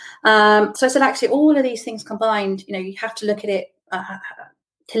years. So I said, actually, all of these things combined, you have to look at it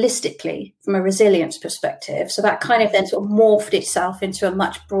holistically from a resilience perspective. So that kind of then sort of morphed itself into a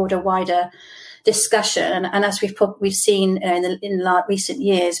much broader, wider discussion. And as we've seen in recent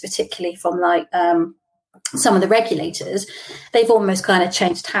years, particularly from like some of the regulators, they've almost kind of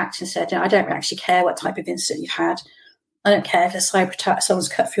changed tact and said, I don't actually care what type of incident you've had. I don't care if it's a cyber attack, someone's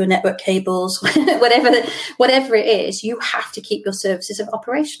cut through your network cables, whatever it is, you have to keep your services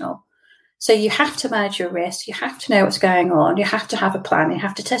operational. So you have to manage your risk. You have to know what's going on. You have to have a plan. You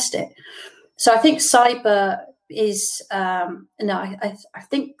have to test it. So I think cyber is, I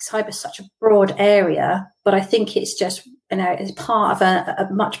think cyber is such a broad area, but I think it's just, it's part of a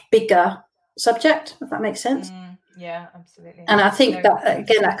much bigger subject, if that makes sense. Yeah, absolutely. And I think that,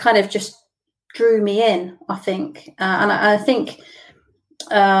 again, that kind of just drew me in, I think. And I think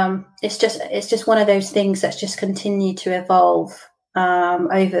it's just one of those things that's just continued to evolve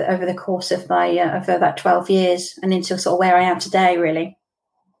over the course of my over that 12 years and into sort of where I am today, really.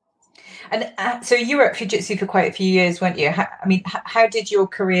 And so you were at Fujitsu for quite a few years, weren't you? How did your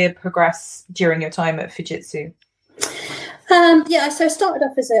career progress during your time at Fujitsu? So I started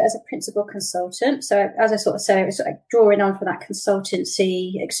off as a principal consultant. So as I sort of said, it was sort of drawing on from that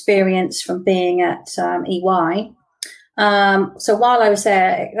consultancy experience from being at EY. So while I was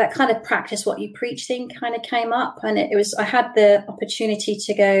there, that kind of practice what you preach thing kind of came up, and I had the opportunity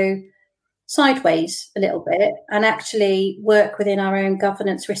to go sideways a little bit and actually work within our own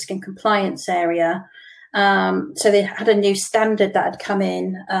governance, risk and compliance area. So they had a new standard that had come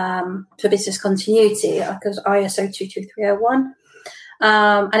in for business continuity, because ISO 22301.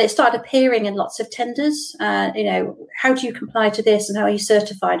 And it started appearing in lots of tenders. How do you comply to this and how are you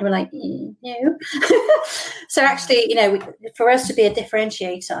certified? And we're like, no. So actually, for us to be a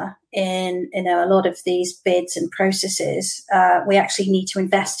differentiator in a lot of these bids and processes, we actually need to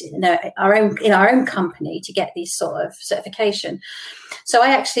invest in our own company to get these sort of certification. So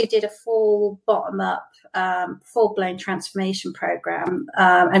I actually did a full bottom-up, full-blown transformation program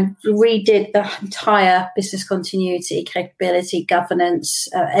and redid the entire business continuity, capability, governance,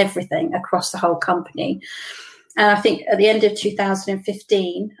 everything across the whole company. And I think at the end of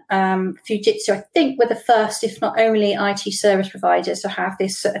 2015, Fujitsu, I think, were the first, if not only, IT service providers to have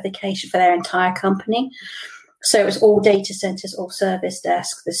this certification for their entire company. So it was all data centers, all service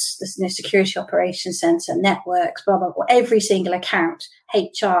desks, this security operations center, networks, blah, blah, blah, every single account,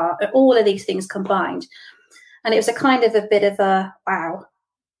 HR, all of these things combined. And it was a kind of a bit of a, wow,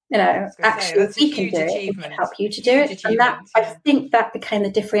 actually we can do it, we can help you to do it. And that, I think that became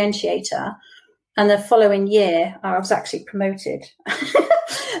the differentiator. And the following year, I was actually promoted.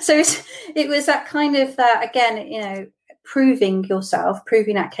 So it was that kind of that, again, proving yourself,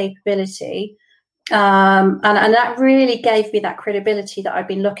 proving that capability. And that really gave me that credibility that I've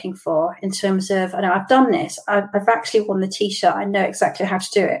been looking for in terms of, I've done this. I've actually won the T-shirt. I know exactly how to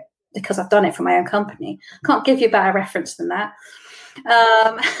do it because I've done it for my own company. Can't give you a better reference than that.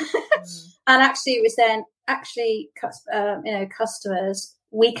 And actually, it was then customers,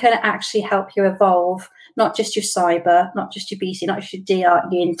 we can actually help you evolve, not just your cyber, not just your BC, not just your DR,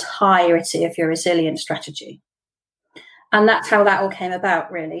 the entirety of your resilience strategy. And that's how that all came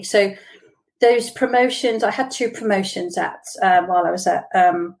about, really. So those promotions, I had 2 promotions while I was at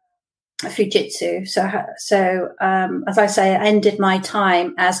Fujitsu. So as I say, I ended my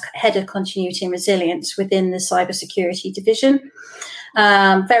time as head of continuity and resilience within the cybersecurity division.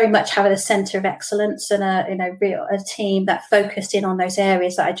 Very much having a centre of excellence and a team that focused in on those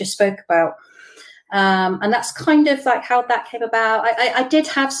areas that I just spoke about. And that's kind of like how that came about. I did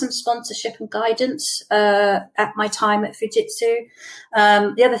have some sponsorship and guidance at my time at Fujitsu.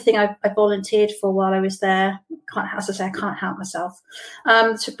 The other thing I volunteered for while I was there, I can't help myself,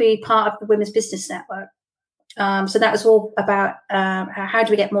 to be part of the Women's Business Network. So that was all about how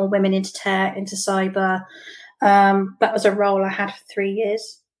do we get more women into tech, into cyber. That was a role I had for 3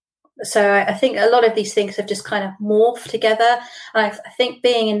 years. So I think a lot of these things have just kind of morphed together. And I think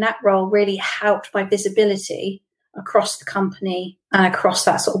being in that role really helped my visibility across the company and across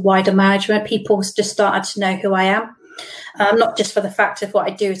that sort of wider management. People just started to know who I am, not just for the fact of what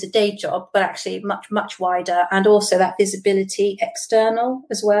I do as a day job, but actually much, much wider. And also that visibility external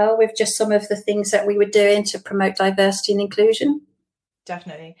as well, with just some of the things that we were doing to promote diversity and inclusion.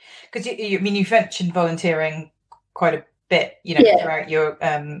 Definitely. Because you've mentioned volunteering quite a bit, throughout your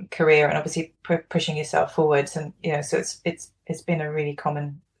career, and obviously pushing yourself forwards, and so it's been a really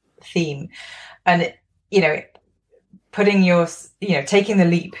common theme, and putting taking the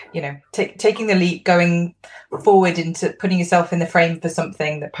leap, taking the leap, going forward into putting yourself in the frame for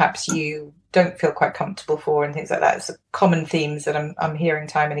something that perhaps you don't feel quite comfortable for, and things like that. It's common themes that I'm hearing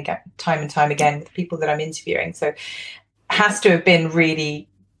time and time again with people that I'm interviewing. So it has to have been really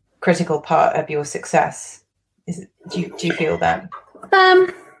critical part of your success. Do you feel that?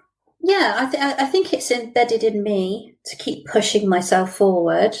 Yeah, I think it's embedded in me to keep pushing myself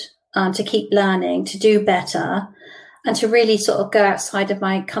forward, to keep learning, to do better, and to really sort of go outside of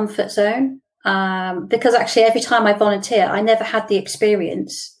my comfort zone. Because actually, every time I volunteer, I never had the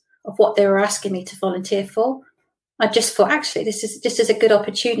experience of what they were asking me to volunteer for. I just thought, actually, this is a good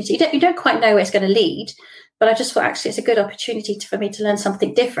opportunity. You don't quite know where it's going to lead, but I just thought, actually, it's a good opportunity for me to learn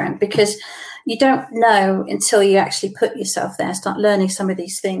something different, because you don't know until you actually put yourself there, start learning some of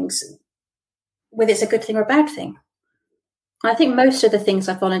these things, whether it's a good thing or a bad thing. I think most of the things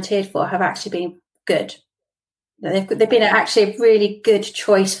I've volunteered for have actually been good. They've been actually a really good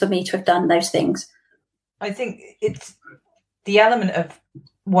choice for me to have done those things. I think it's the element of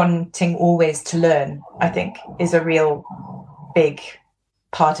wanting always to learn, I think, is a real big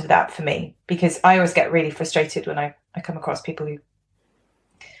part of that for me, because I always get really frustrated when I come across people who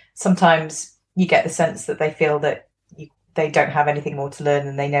sometimes you get the sense that they feel that they don't have anything more to learn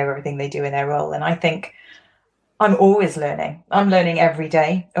and they know everything they do in their role. And I think I'm always learning. I'm learning every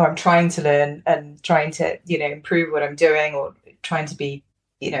day, or I'm trying to learn and trying to, improve what I'm doing, or trying to be,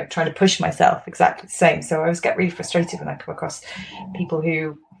 trying to push myself exactly the same. So I always get really frustrated when I come across people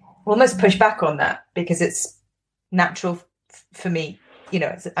who almost push back on that, because it's natural for me,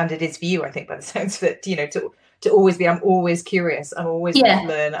 and it is for you, I think, by the sense of it, to always be, I'm always curious. I'm always want to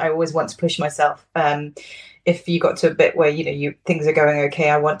learn. I always want to push myself. If you got to a bit where, things are going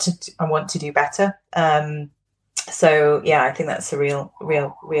okay, I want to do better. So yeah, I think that's a real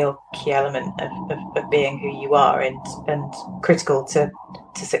key element of being who you are, and critical to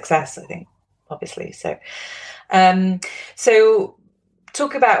success, I think, obviously. So so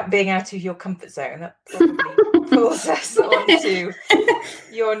talk about being out of your comfort zone. That probably pulls us on to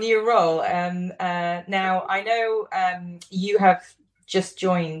your new role. Now I know you have just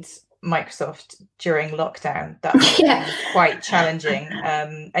joined Microsoft during lockdown. That's quite challenging.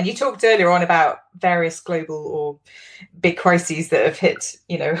 And you talked earlier on about various global or big crises that have hit,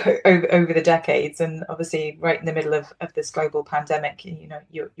 over the decades, and obviously right in the middle of this global pandemic,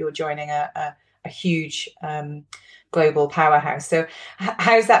 you're joining a huge global powerhouse. So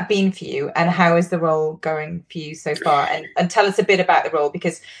how's that been for you, and how is the role going for you so far? And tell us a bit about the role,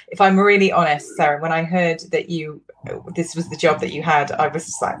 because if I'm really honest, Sarah, when I heard that this was the job that you had, I was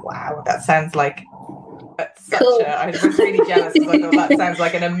just like, wow, that sounds like cool. I was really jealous, because I thought that sounds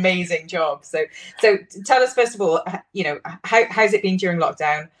like an amazing job. So tell us, first of all, how's it been during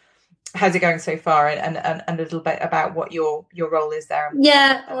lockdown? How's it going so far, and a little bit about what your role is there?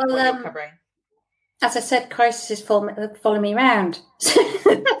 What you're covering. As I said, crises follow me around.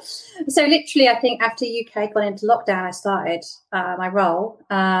 So literally, I think after UK got into lockdown, I started my role.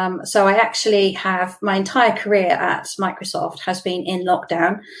 So I actually have my entire career at Microsoft has been in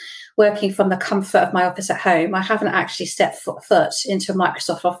lockdown, working from the comfort of my office at home. I haven't actually stepped foot into a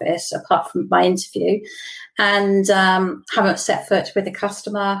Microsoft office apart from my interview, and haven't set foot with a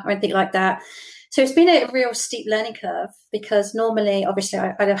customer or anything like that. So it's been a real steep learning curve, because normally, obviously,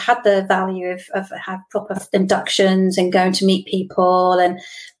 I'd have had the value of have proper inductions and going to meet people and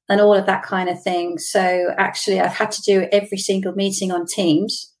all of that kind of thing. So actually, I've had to do every single meeting on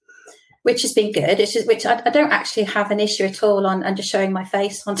Teams, which has been good. It's just, which I don't actually have an issue at all on just showing my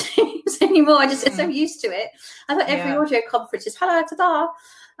face on Teams anymore. I just get so used to it. I thought every audio conference is hello, ta-da.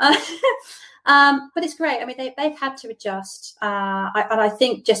 But it's great. I mean, they've had to adjust. And I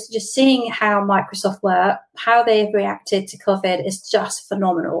think just seeing how Microsoft work, how they've reacted to COVID is just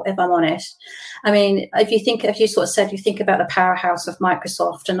phenomenal, if I'm honest. I mean, if you sort of said, you think about the powerhouse of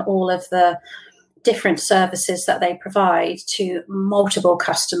Microsoft and all of the different services that they provide to multiple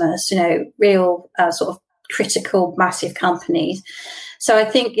customers, real sort of critical, massive companies. So I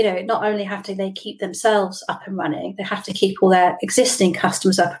think, not only have to they keep themselves up and running, they have to keep all their existing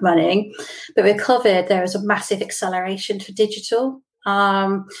customers up and running. But with COVID, there was a massive acceleration for digital.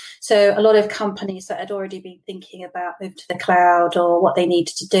 So a lot of companies that had already been thinking about moving to the cloud or what they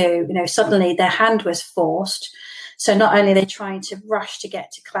needed to do, suddenly their hand was forced. So not only are they trying to rush to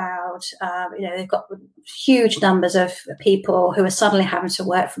get to cloud, they've got huge numbers of people who are suddenly having to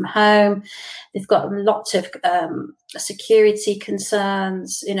work from home. They've got lots of security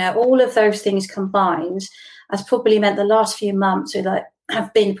concerns. All of those things combined has probably meant the last few months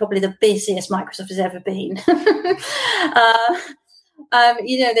have been probably the busiest Microsoft has ever been.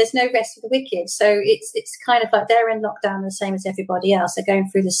 There's no rest for the wicked. So it's kind of like they're in lockdown the same as everybody else. They're going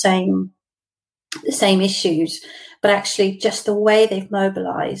through the same issues, but actually just the way they've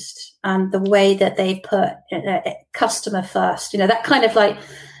mobilized and the way that they've put customer first, that kind of like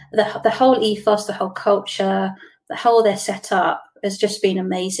the whole ethos, the whole culture, the whole they're set up has just been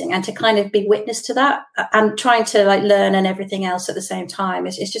amazing, and to kind of be witness to that and trying to like learn and everything else at the same time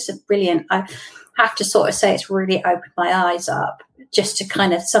is just a brilliant. I have to sort of say it's really opened my eyes up just to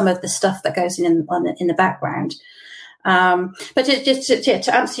kind of some of the stuff that goes in the background. But just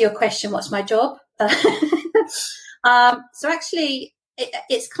to answer your question, what's my job? So actually,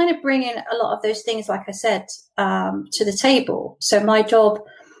 it's kind of bringing a lot of those things, like I said, to the table. So my job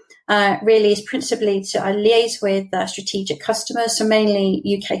really is principally to liaise with strategic customers, so mainly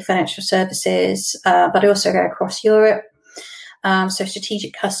UK financial services, but I also go across Europe. So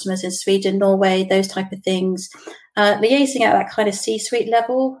strategic customers in Sweden, Norway, those type of things, liaising at that kind of C-suite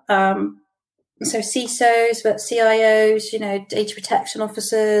level. So CISOs, but CIOs, data protection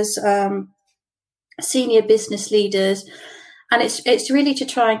officers, senior business leaders. And it's really to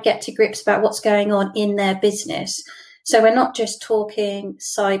try and get to grips about what's going on in their business. So we're not just talking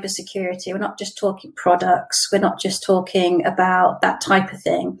cybersecurity. We're not just talking products. We're not just talking about that type of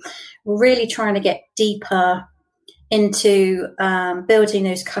thing. We're really trying to get deeper into building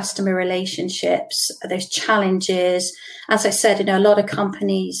those customer relationships, those challenges. As I said, a lot of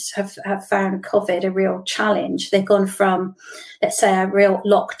companies have found COVID a real challenge. They've gone from, let's say, a real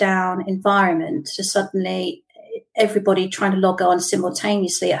lockdown environment to suddenly everybody trying to log on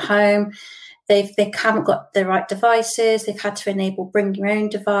simultaneously at home. They haven't got the right devices. They've had to enable bring your own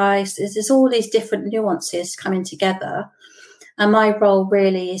device. There's all these different nuances coming together. And my role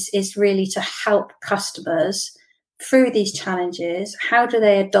really is really to help customers through these challenges. How do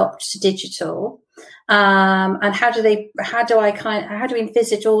they adopt to digital? And how do we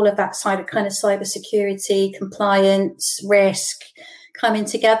envisage all of that side of kind of cybersecurity, compliance, risk coming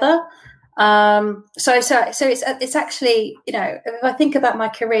together? So it's actually, if I think about my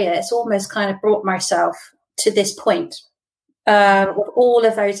career, it's almost kind of brought myself to this point with all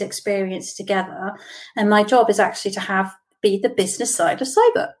of those experiences together. And my job is actually to be the business side of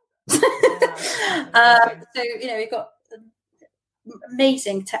cyber. So, we've got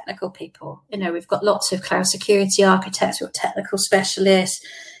amazing technical people. We've got lots of cloud security architects, we've got technical specialists,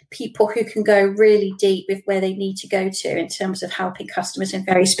 people who can go really deep with where they need to go to in terms of helping customers in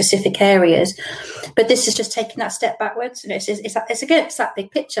very specific areas. But this is just taking that step backwards. It's that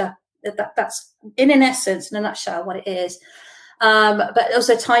big picture. That's in essence, in a nutshell, what it is. But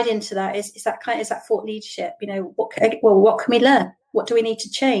also tied into that is that thought leadership. What can we learn? What do we need to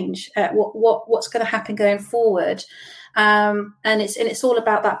change? What's going to happen going forward? And it's all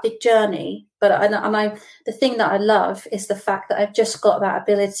about that big journey. But the thing that I love is the fact that I've just got that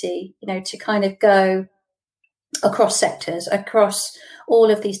ability, to kind of go across sectors, across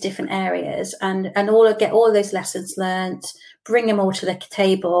all of these different areas, and get all those lessons learned, bring them all to the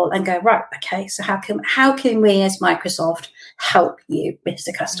table, and go, right, okay. So how can we as Microsoft help you,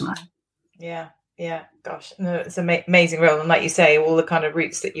 Mr. Customer? Yeah, gosh, no, it's an amazing role, and like you say, all the kind of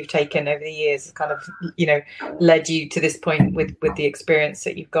routes that you've taken over the years has kind of, led you to this point with the experience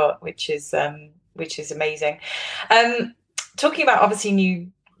that you've got, which is amazing. Talking about obviously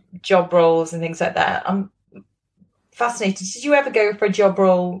new job roles and things like that, I'm fascinated. Did you ever go for a job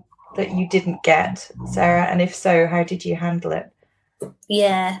role that you didn't get, Sarah? And if so, how did you handle it?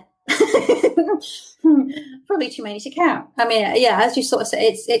 Yeah. Probably too many to count. I mean, yeah, as you sort of say,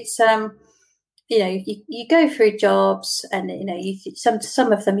 it's you go through jobs, and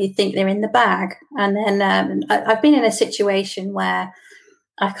some of them you think they're in the bag, and then I've been in a situation where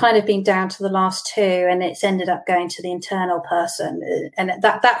I've kind of been down to the last two, and it's ended up going to the internal person, and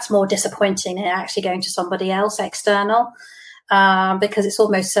that's more disappointing than actually going to somebody else external, because it's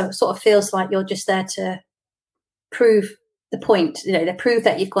almost sort of feels like you're just there to prove the point, to prove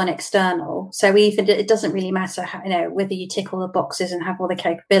that you've gone external. So even it doesn't really matter how, whether you tick all the boxes and have all the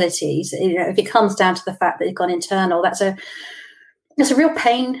capabilities. If it comes down to the fact that you've gone internal, that's a real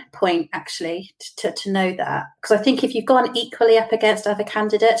pain point actually to know that, because I think if you've gone equally up against other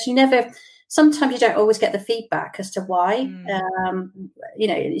candidates, sometimes you don't always get the feedback as to why.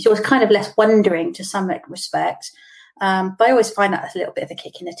 You're kind of left wondering to some respect. But I always find that a little bit of a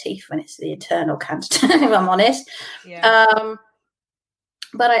kick in the teeth when it's the internal candidate, if I'm honest. Yeah.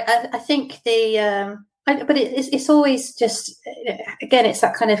 But I think it's always just, again, it's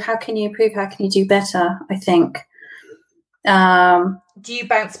that kind of, how can you improve? How can you do better? I think. Do you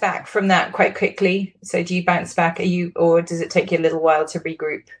bounce back from that quite quickly? So do you bounce back? Or does it take you a little while to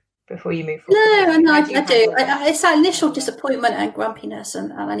regroup before you move forward? No, I do. It's that initial disappointment and grumpiness,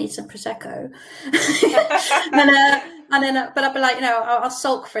 and I need some prosecco. But I'll be like, I'll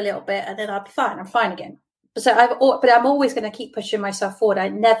sulk for a little bit, and then I'll be fine. I'm fine again. But I'm always going to keep pushing myself forward. I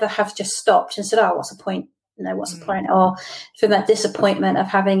never have just stopped and said, "Oh, what's the point?" What's the point? Or from that disappointment of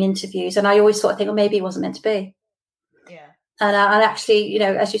having interviews, and I always sort of think, well, maybe it wasn't meant to be. Yeah. And actually, you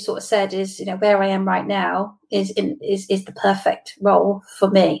know, as you sort of said, is, you know, where I am right now is the perfect role for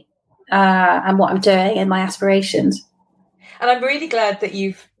me, and what I'm doing and my aspirations. And I'm really glad that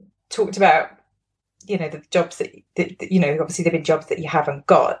you've talked about, you know, the jobs that you know, obviously there've been jobs that you haven't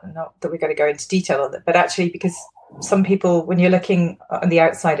got, and not that we're going to go into detail on it, but actually because some people, when you're looking on the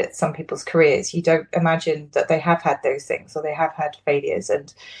outside at some people's careers, you don't imagine that they have had those things or they have had failures.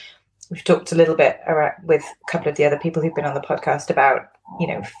 And we've talked a little bit with a couple of the other people who've been on the podcast about, you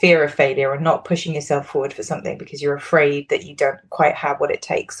know, fear of failure or not pushing yourself forward for something because you're afraid that you don't quite have what it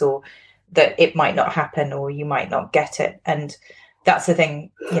takes, or that it might not happen, or you might not get it. And that's the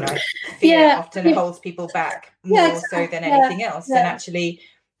thing, you know, fear often holds people back more so than anything else. And actually,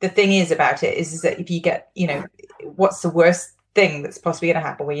 the thing is about it is that if you get, you know, what's the worst thing that's possibly going to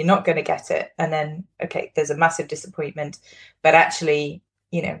happen where you're not going to get it? And then, okay, there's a massive disappointment, but actually,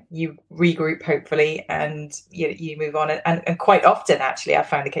 you know, you regroup hopefully and you move on. And quite often, actually, I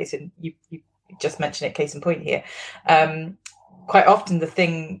found the case, and you just mentioned it, case in point here, quite often the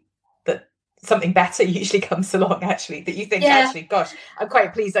thing that something better usually comes along, actually, that you think, actually, gosh, I'm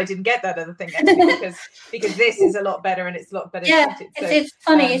quite pleased I didn't get that other thing, actually, because this is a lot better and it's a lot better suited. So, it's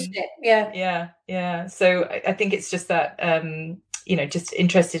funny, isn't it? Yeah. So I think it's just that, you know, just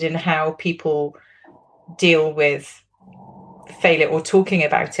interested in how people deal with failure or talking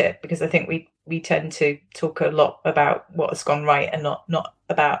about it, because I think we tend to talk a lot about what has gone right and not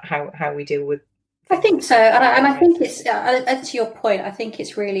about how we deal with. I think so, and I think it's, to your point, I think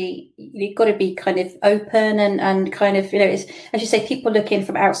it's really, you've got to be kind of open and kind of, you know, it's, as you say, people look in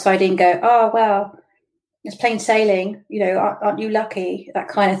from outside and go, oh well, it's plain sailing, you know, aren't you lucky, that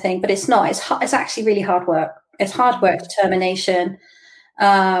kind of thing. But it's not. It's actually really hard work. It's hard work, determination.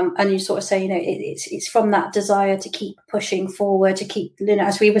 And you sort of say, you know, it's from that desire to keep pushing forward, to keep, you know,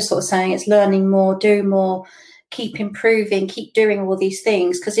 as we were sort of saying, it's learning more, do more, keep improving, keep doing all these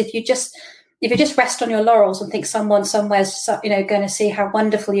things. Because if you just rest on your laurels and think someone somewhere's, you know, going to see how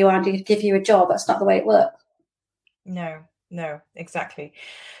wonderful you are and give you a job, that's not the way it works. No, exactly.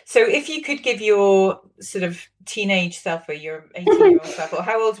 So if you could give your sort of teenage self, or your 18-year-old self, or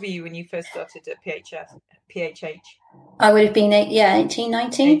how old were you when you first started at PHH? I would have been 18,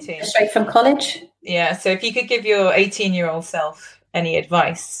 19, straight from college. Yeah, so if you could give your 18-year-old self any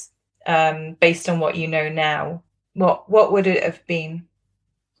advice, based on what you know now, what would it have been?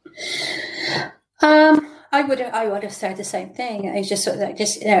 I would have said the same thing. It's just sort of like,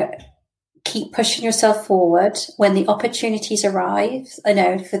 you know, keep pushing yourself forward when the opportunities arrive. I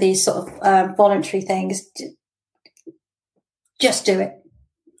know, for these sort of voluntary things, just do it,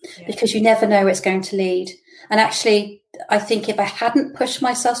 because you never know where it's going to lead. And actually, I think if I hadn't pushed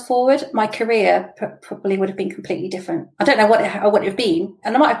myself forward, my career probably would have been completely different. I don't know what it would have been,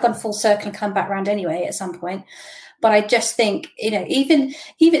 and I might have gone full circle and come back around anyway at some point. But I just think, you know, even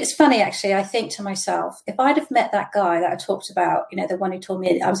it's funny, actually, I think to myself, if I'd have met that guy that I talked about, you know, the one who told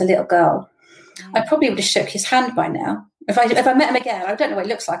me I was a little girl, I probably would have shook his hand by now. If I met him again, I don't know what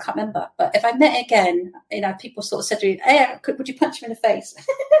he looks like, I can't remember. But if I met him again, you know, people sort of said to me, hey, would you punch him in the face?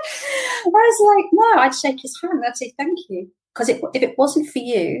 I was like, no, I'd shake his hand. I'd say thank you. Because if it wasn't for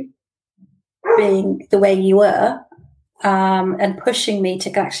you being the way you were, and pushing me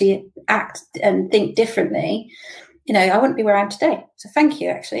to actually act and think differently, you know, I wouldn't be where I am today. So thank you,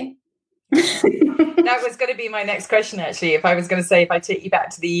 actually. That was going to be my next question, actually. If I was going to say, if I take you back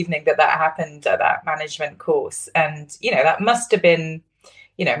to the evening that happened at that management course, and, you know, that must have been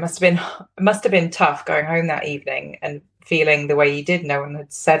tough going home that evening and feeling the way you did. No one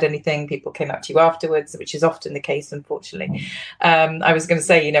had said anything. People came up to you afterwards, which is often the case, unfortunately. I was going to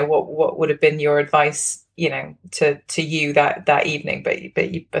say, you know, what would have been your advice, you know, to you that evening, but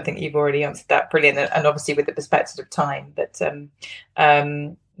I think you've already answered that. Brilliant. And obviously with the perspective of time, but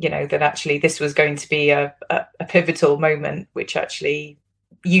you know, that actually this was going to be a pivotal moment, which actually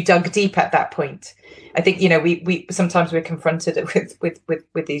you dug deep at that point. I think, you know, we sometimes we're confronted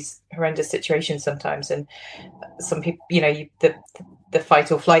with these horrendous situations sometimes, and some people, you know, the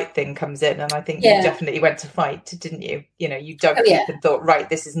fight or flight thing comes in, and I think you definitely went to fight, didn't you? You know, you dug deep and thought, right,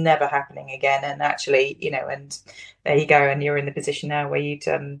 this is never happening again. And actually, you know, and there you go, and you're in the position now where you'd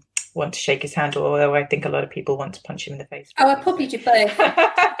want to shake his hand, although I think a lot of people want to punch him in the face. Oh, I'd probably do both.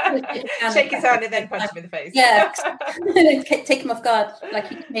 Shake his hand and then punch him in the face. Yeah, take him off guard, like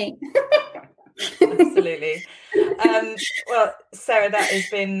he did me. Absolutely. Well, Sarah, that has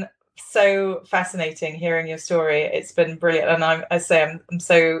been so fascinating hearing your story. It's been brilliant, and I'm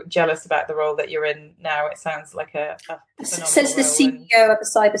so jealous about the role that you're in now. It sounds like a Says the CEO of a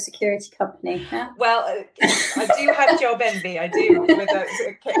cybersecurity company. Yeah? Well, I do have job envy. I do.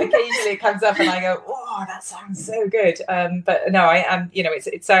 Occasionally it comes up, and I go, "Oh, that sounds so good." But no, I am. You know,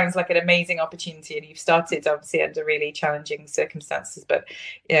 it sounds like an amazing opportunity, and you've started obviously under really challenging circumstances. But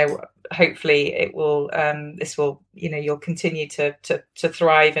you know, hopefully it will. This will. You know, you'll continue to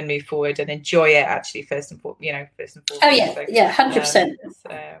thrive and move forward and enjoy it. Actually, first and foremost. Oh yeah, so, yeah, 100%.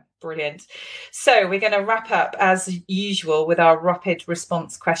 Brilliant. So we're going to wrap up as usual with our rapid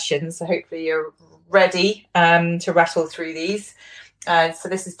response questions. So hopefully you're ready to rattle through these. So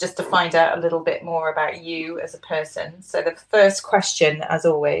this is just to find out a little bit more about you as a person. So the first question, as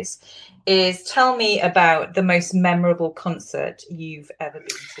always, is tell me about the most memorable concert you've ever been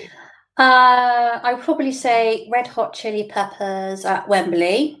to. I would probably say Red Hot Chili Peppers at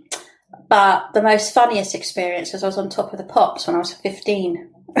Wembley. But the most funniest experience was I was on Top of the Pops when I was 15.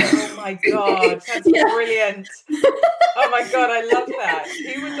 Oh my God, that's brilliant. Oh my God, I love that.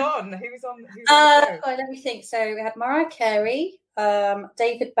 Who was on? Who was on the show? Let me think. So we had Mariah Carey,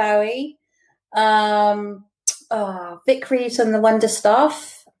 David Bowie, Vic Reeves and the Wonder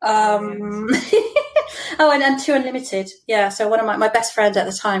Stuff. And 2 Unlimited. Yeah, so one of my best friends at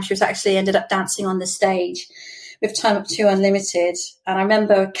the time, she was actually ended up dancing on the stage with 2 Unlimited, and I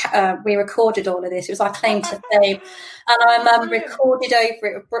remember we recorded all of this. It was our claim to fame, and I recorded over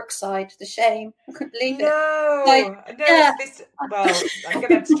it with Brookside, The Shame. I couldn't believe it. Well, I'm going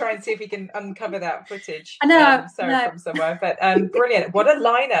to have to try and see if we can uncover that footage. I know, from somewhere, but brilliant. What a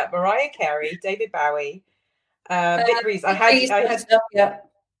lineup! Mariah Carey, David Bowie, Vic Reeves. I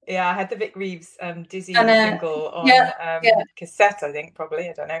had the Vic Reeves Dizzy single on cassette, I think, probably.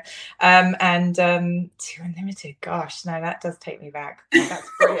 I don't know. And 2 Unlimited. Gosh, no, that does take me back. That's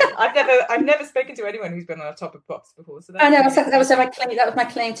brilliant. I've never spoken to anyone who's been on a Top of Pops before. So I know that was my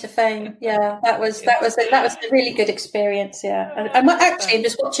claim to fame. Yeah, that was a really good experience. Yeah, and actually, I'm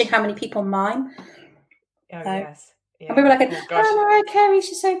just watching how many people mime. Oh yes. Yeah. And we were like, "Oh, Mariah Carey,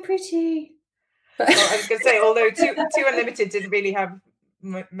 she's so pretty." Well, I was going to say, although 2 Unlimited didn't really have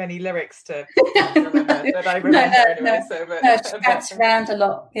many lyrics to remember that I remember anyway. She bounced around a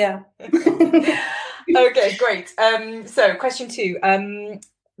lot. Yeah. Okay, great. So question 2.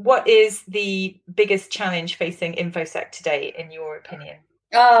 What is the biggest challenge facing InfoSec today, in your opinion?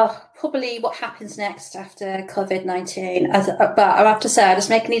 Probably what happens next after COVID-19. But I have to say, I just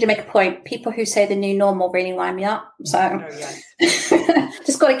need to make a point. People who say the new normal really wind me up. So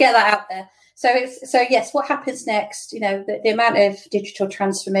just got to get that out there. So yes, what happens next? You know, the amount of digital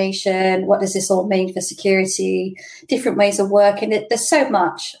transformation. What does this all mean for security? Different ways of working. There's so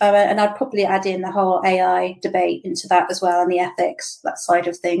much, and I'd probably add in the whole AI debate into that as well, and the ethics, that side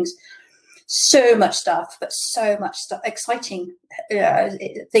of things. So much stuff, but so much stuff, exciting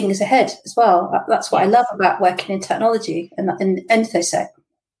things ahead as well. That's what I love about working in technology and in InfoSec.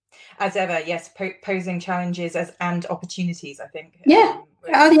 As ever, yes, posing challenges and opportunities, I think. Yeah.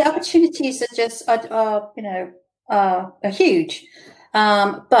 The opportunities are just are huge,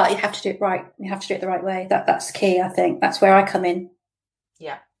 but you have to do it right. You have to do it the right way. That's key. I think that's where I come in.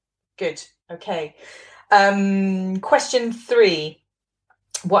 Yeah, good. Okay. Question 3: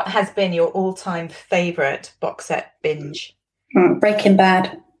 what has been your all-time favorite box set binge? Breaking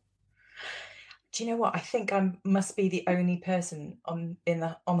Bad. Do you know what? I think I must be the only person on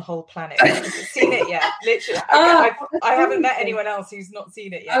the whole planet who hasn't seen it yet. Literally, I haven't met anyone else who's not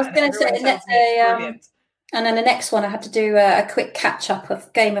seen it yet. I was going to say brilliant. And then the next one, I had to do a quick catch up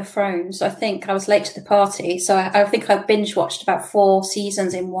of Game of Thrones. I think I was late to the party, so I think I binge watched about 4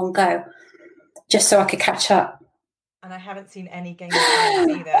 seasons in one go, just so I could catch up. And I haven't seen any Game of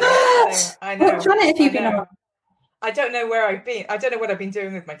Thrones either. So I know. What planet have you been on? I don't know where I've been. I don't know what I've been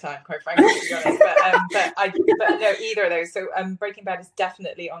doing with my time, quite frankly, to be honest. But no, either of those. So Breaking Bad is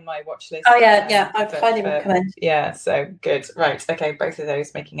definitely on my watch list. Oh yeah, I'd highly recommend. Yeah, so good. Right, okay, both of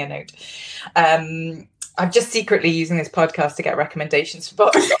those, making a note. I'm just secretly using this podcast to get recommendations for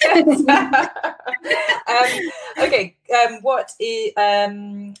books. Okay, what is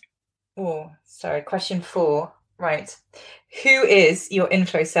question 4. Right. Who is your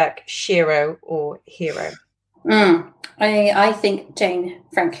InfoSec shiro or hero? I think Jane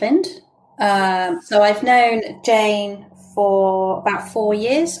Franklin. So I've known Jane for about 4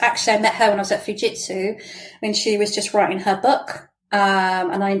 years. Actually, I met her when I was at Fujitsu when she was just writing her book.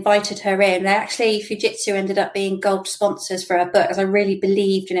 And I invited her in. Actually, Fujitsu ended up being gold sponsors for her book, as I really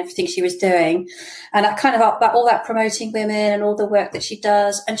believed in everything she was doing. And I kind of about all that promoting women and all the work that she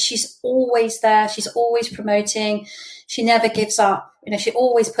does. And she's always there. She's always promoting. She never gives up. she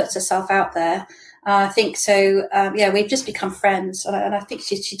always puts herself out there. I think so. We've just become friends, and I think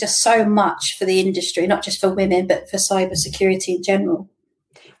she does so much for the industry, not just for women, but for cybersecurity in general.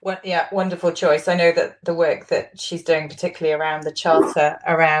 Well, yeah, wonderful choice. I know that the work that she's doing, particularly around the charter,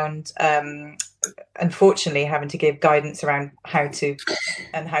 around unfortunately having to give guidance around how to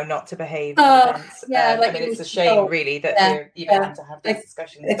and how not to behave at events. It's a shame really that we're even having to have these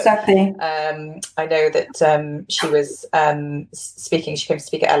discussions. Exactly. But, I know that she was speaking. She came to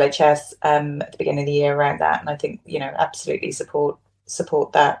speak at LHS at the beginning of the year around that, and I think absolutely support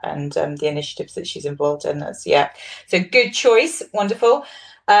that and the initiatives that she's involved in. So good choice, wonderful.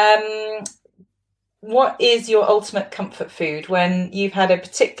 What is your ultimate comfort food when you've had a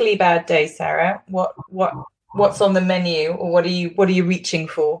particularly bad day, Sarah? What's on the menu, or what are you reaching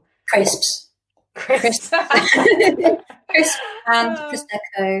for? Crisps. Crisps and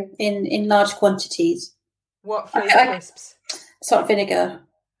prosecco in large quantities. What flavour crisps? Salt vinegar.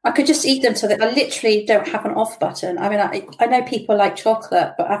 I could just eat them so that I literally don't have an off button. I mean, I know people like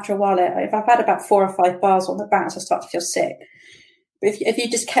chocolate, but after a while, if I've had about 4 or 5 bars on the bounce, I start to feel sick. If you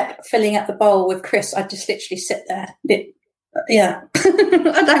just kept filling up the bowl with crisps, I'd just literally sit there. I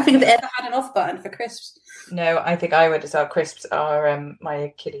don't think I've ever had an off button for crisps. No, I think I would as well. Crisps are my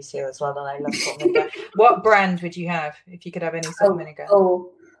Achilles heel as well, and I love salt vinegar. What brand would you have if you could have any salt vinegar?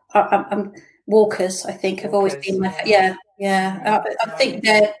 I'm Walkers. I think have always been my I think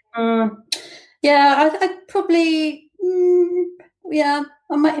they're I'd probably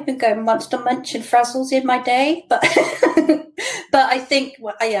I might even go Monster Munch and Frazzles in my day, but but I think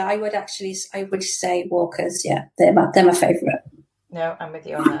I would say Walkers. Yeah, they're my favourite. No, I'm with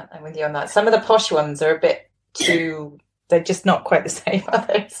you on that. Some of the posh ones are a bit too. They're just not quite the same, are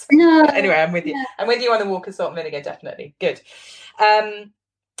they? No. Anyway, I'm with you. Yeah. I'm with you on the Walker salt and vinegar, definitely. Good. And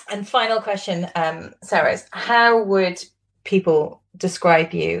final question, Sarah, is how would people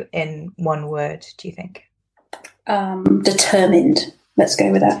describe you in one word, do you think? Determined. Let's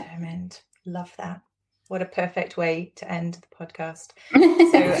go with that. Determined. Love that. What a perfect way to end the podcast.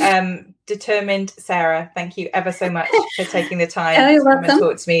 So, determined Sarah, thank you ever so much for taking the time to come and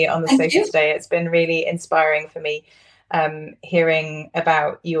talk to me on the sofa today. It's been really inspiring for me, hearing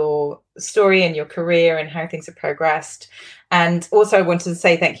about your story and your career and how things have progressed. And also I wanted to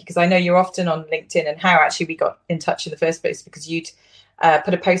say thank you because I know you're often on LinkedIn, and how actually we got in touch in the first place because you'd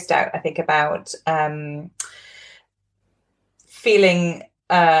put a post out, I think, about feeling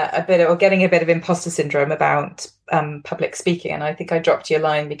getting a bit of imposter syndrome about public speaking. And I think I dropped you a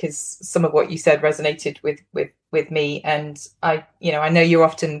line because some of what you said resonated with me. And I know you're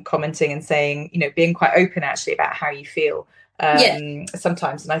often commenting and saying, being quite open actually about how you feel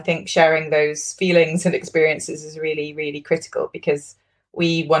sometimes. And I think sharing those feelings and experiences is really, really critical because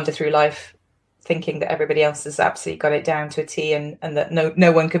we wander through life thinking that everybody else has absolutely got it down to a T and that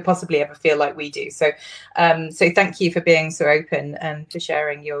no one could possibly ever feel like we do. So thank you for being so open and for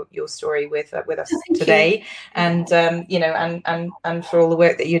sharing your story with us today. And and for all the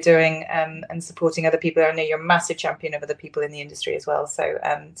work that you're doing and supporting other people. I know you're a massive champion of other people in the industry as well. So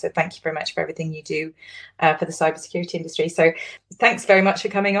thank you very much for everything you do for the cybersecurity industry. So thanks very much for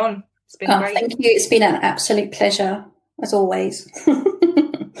coming on. It's been great. Thank you. It's been an absolute pleasure as always.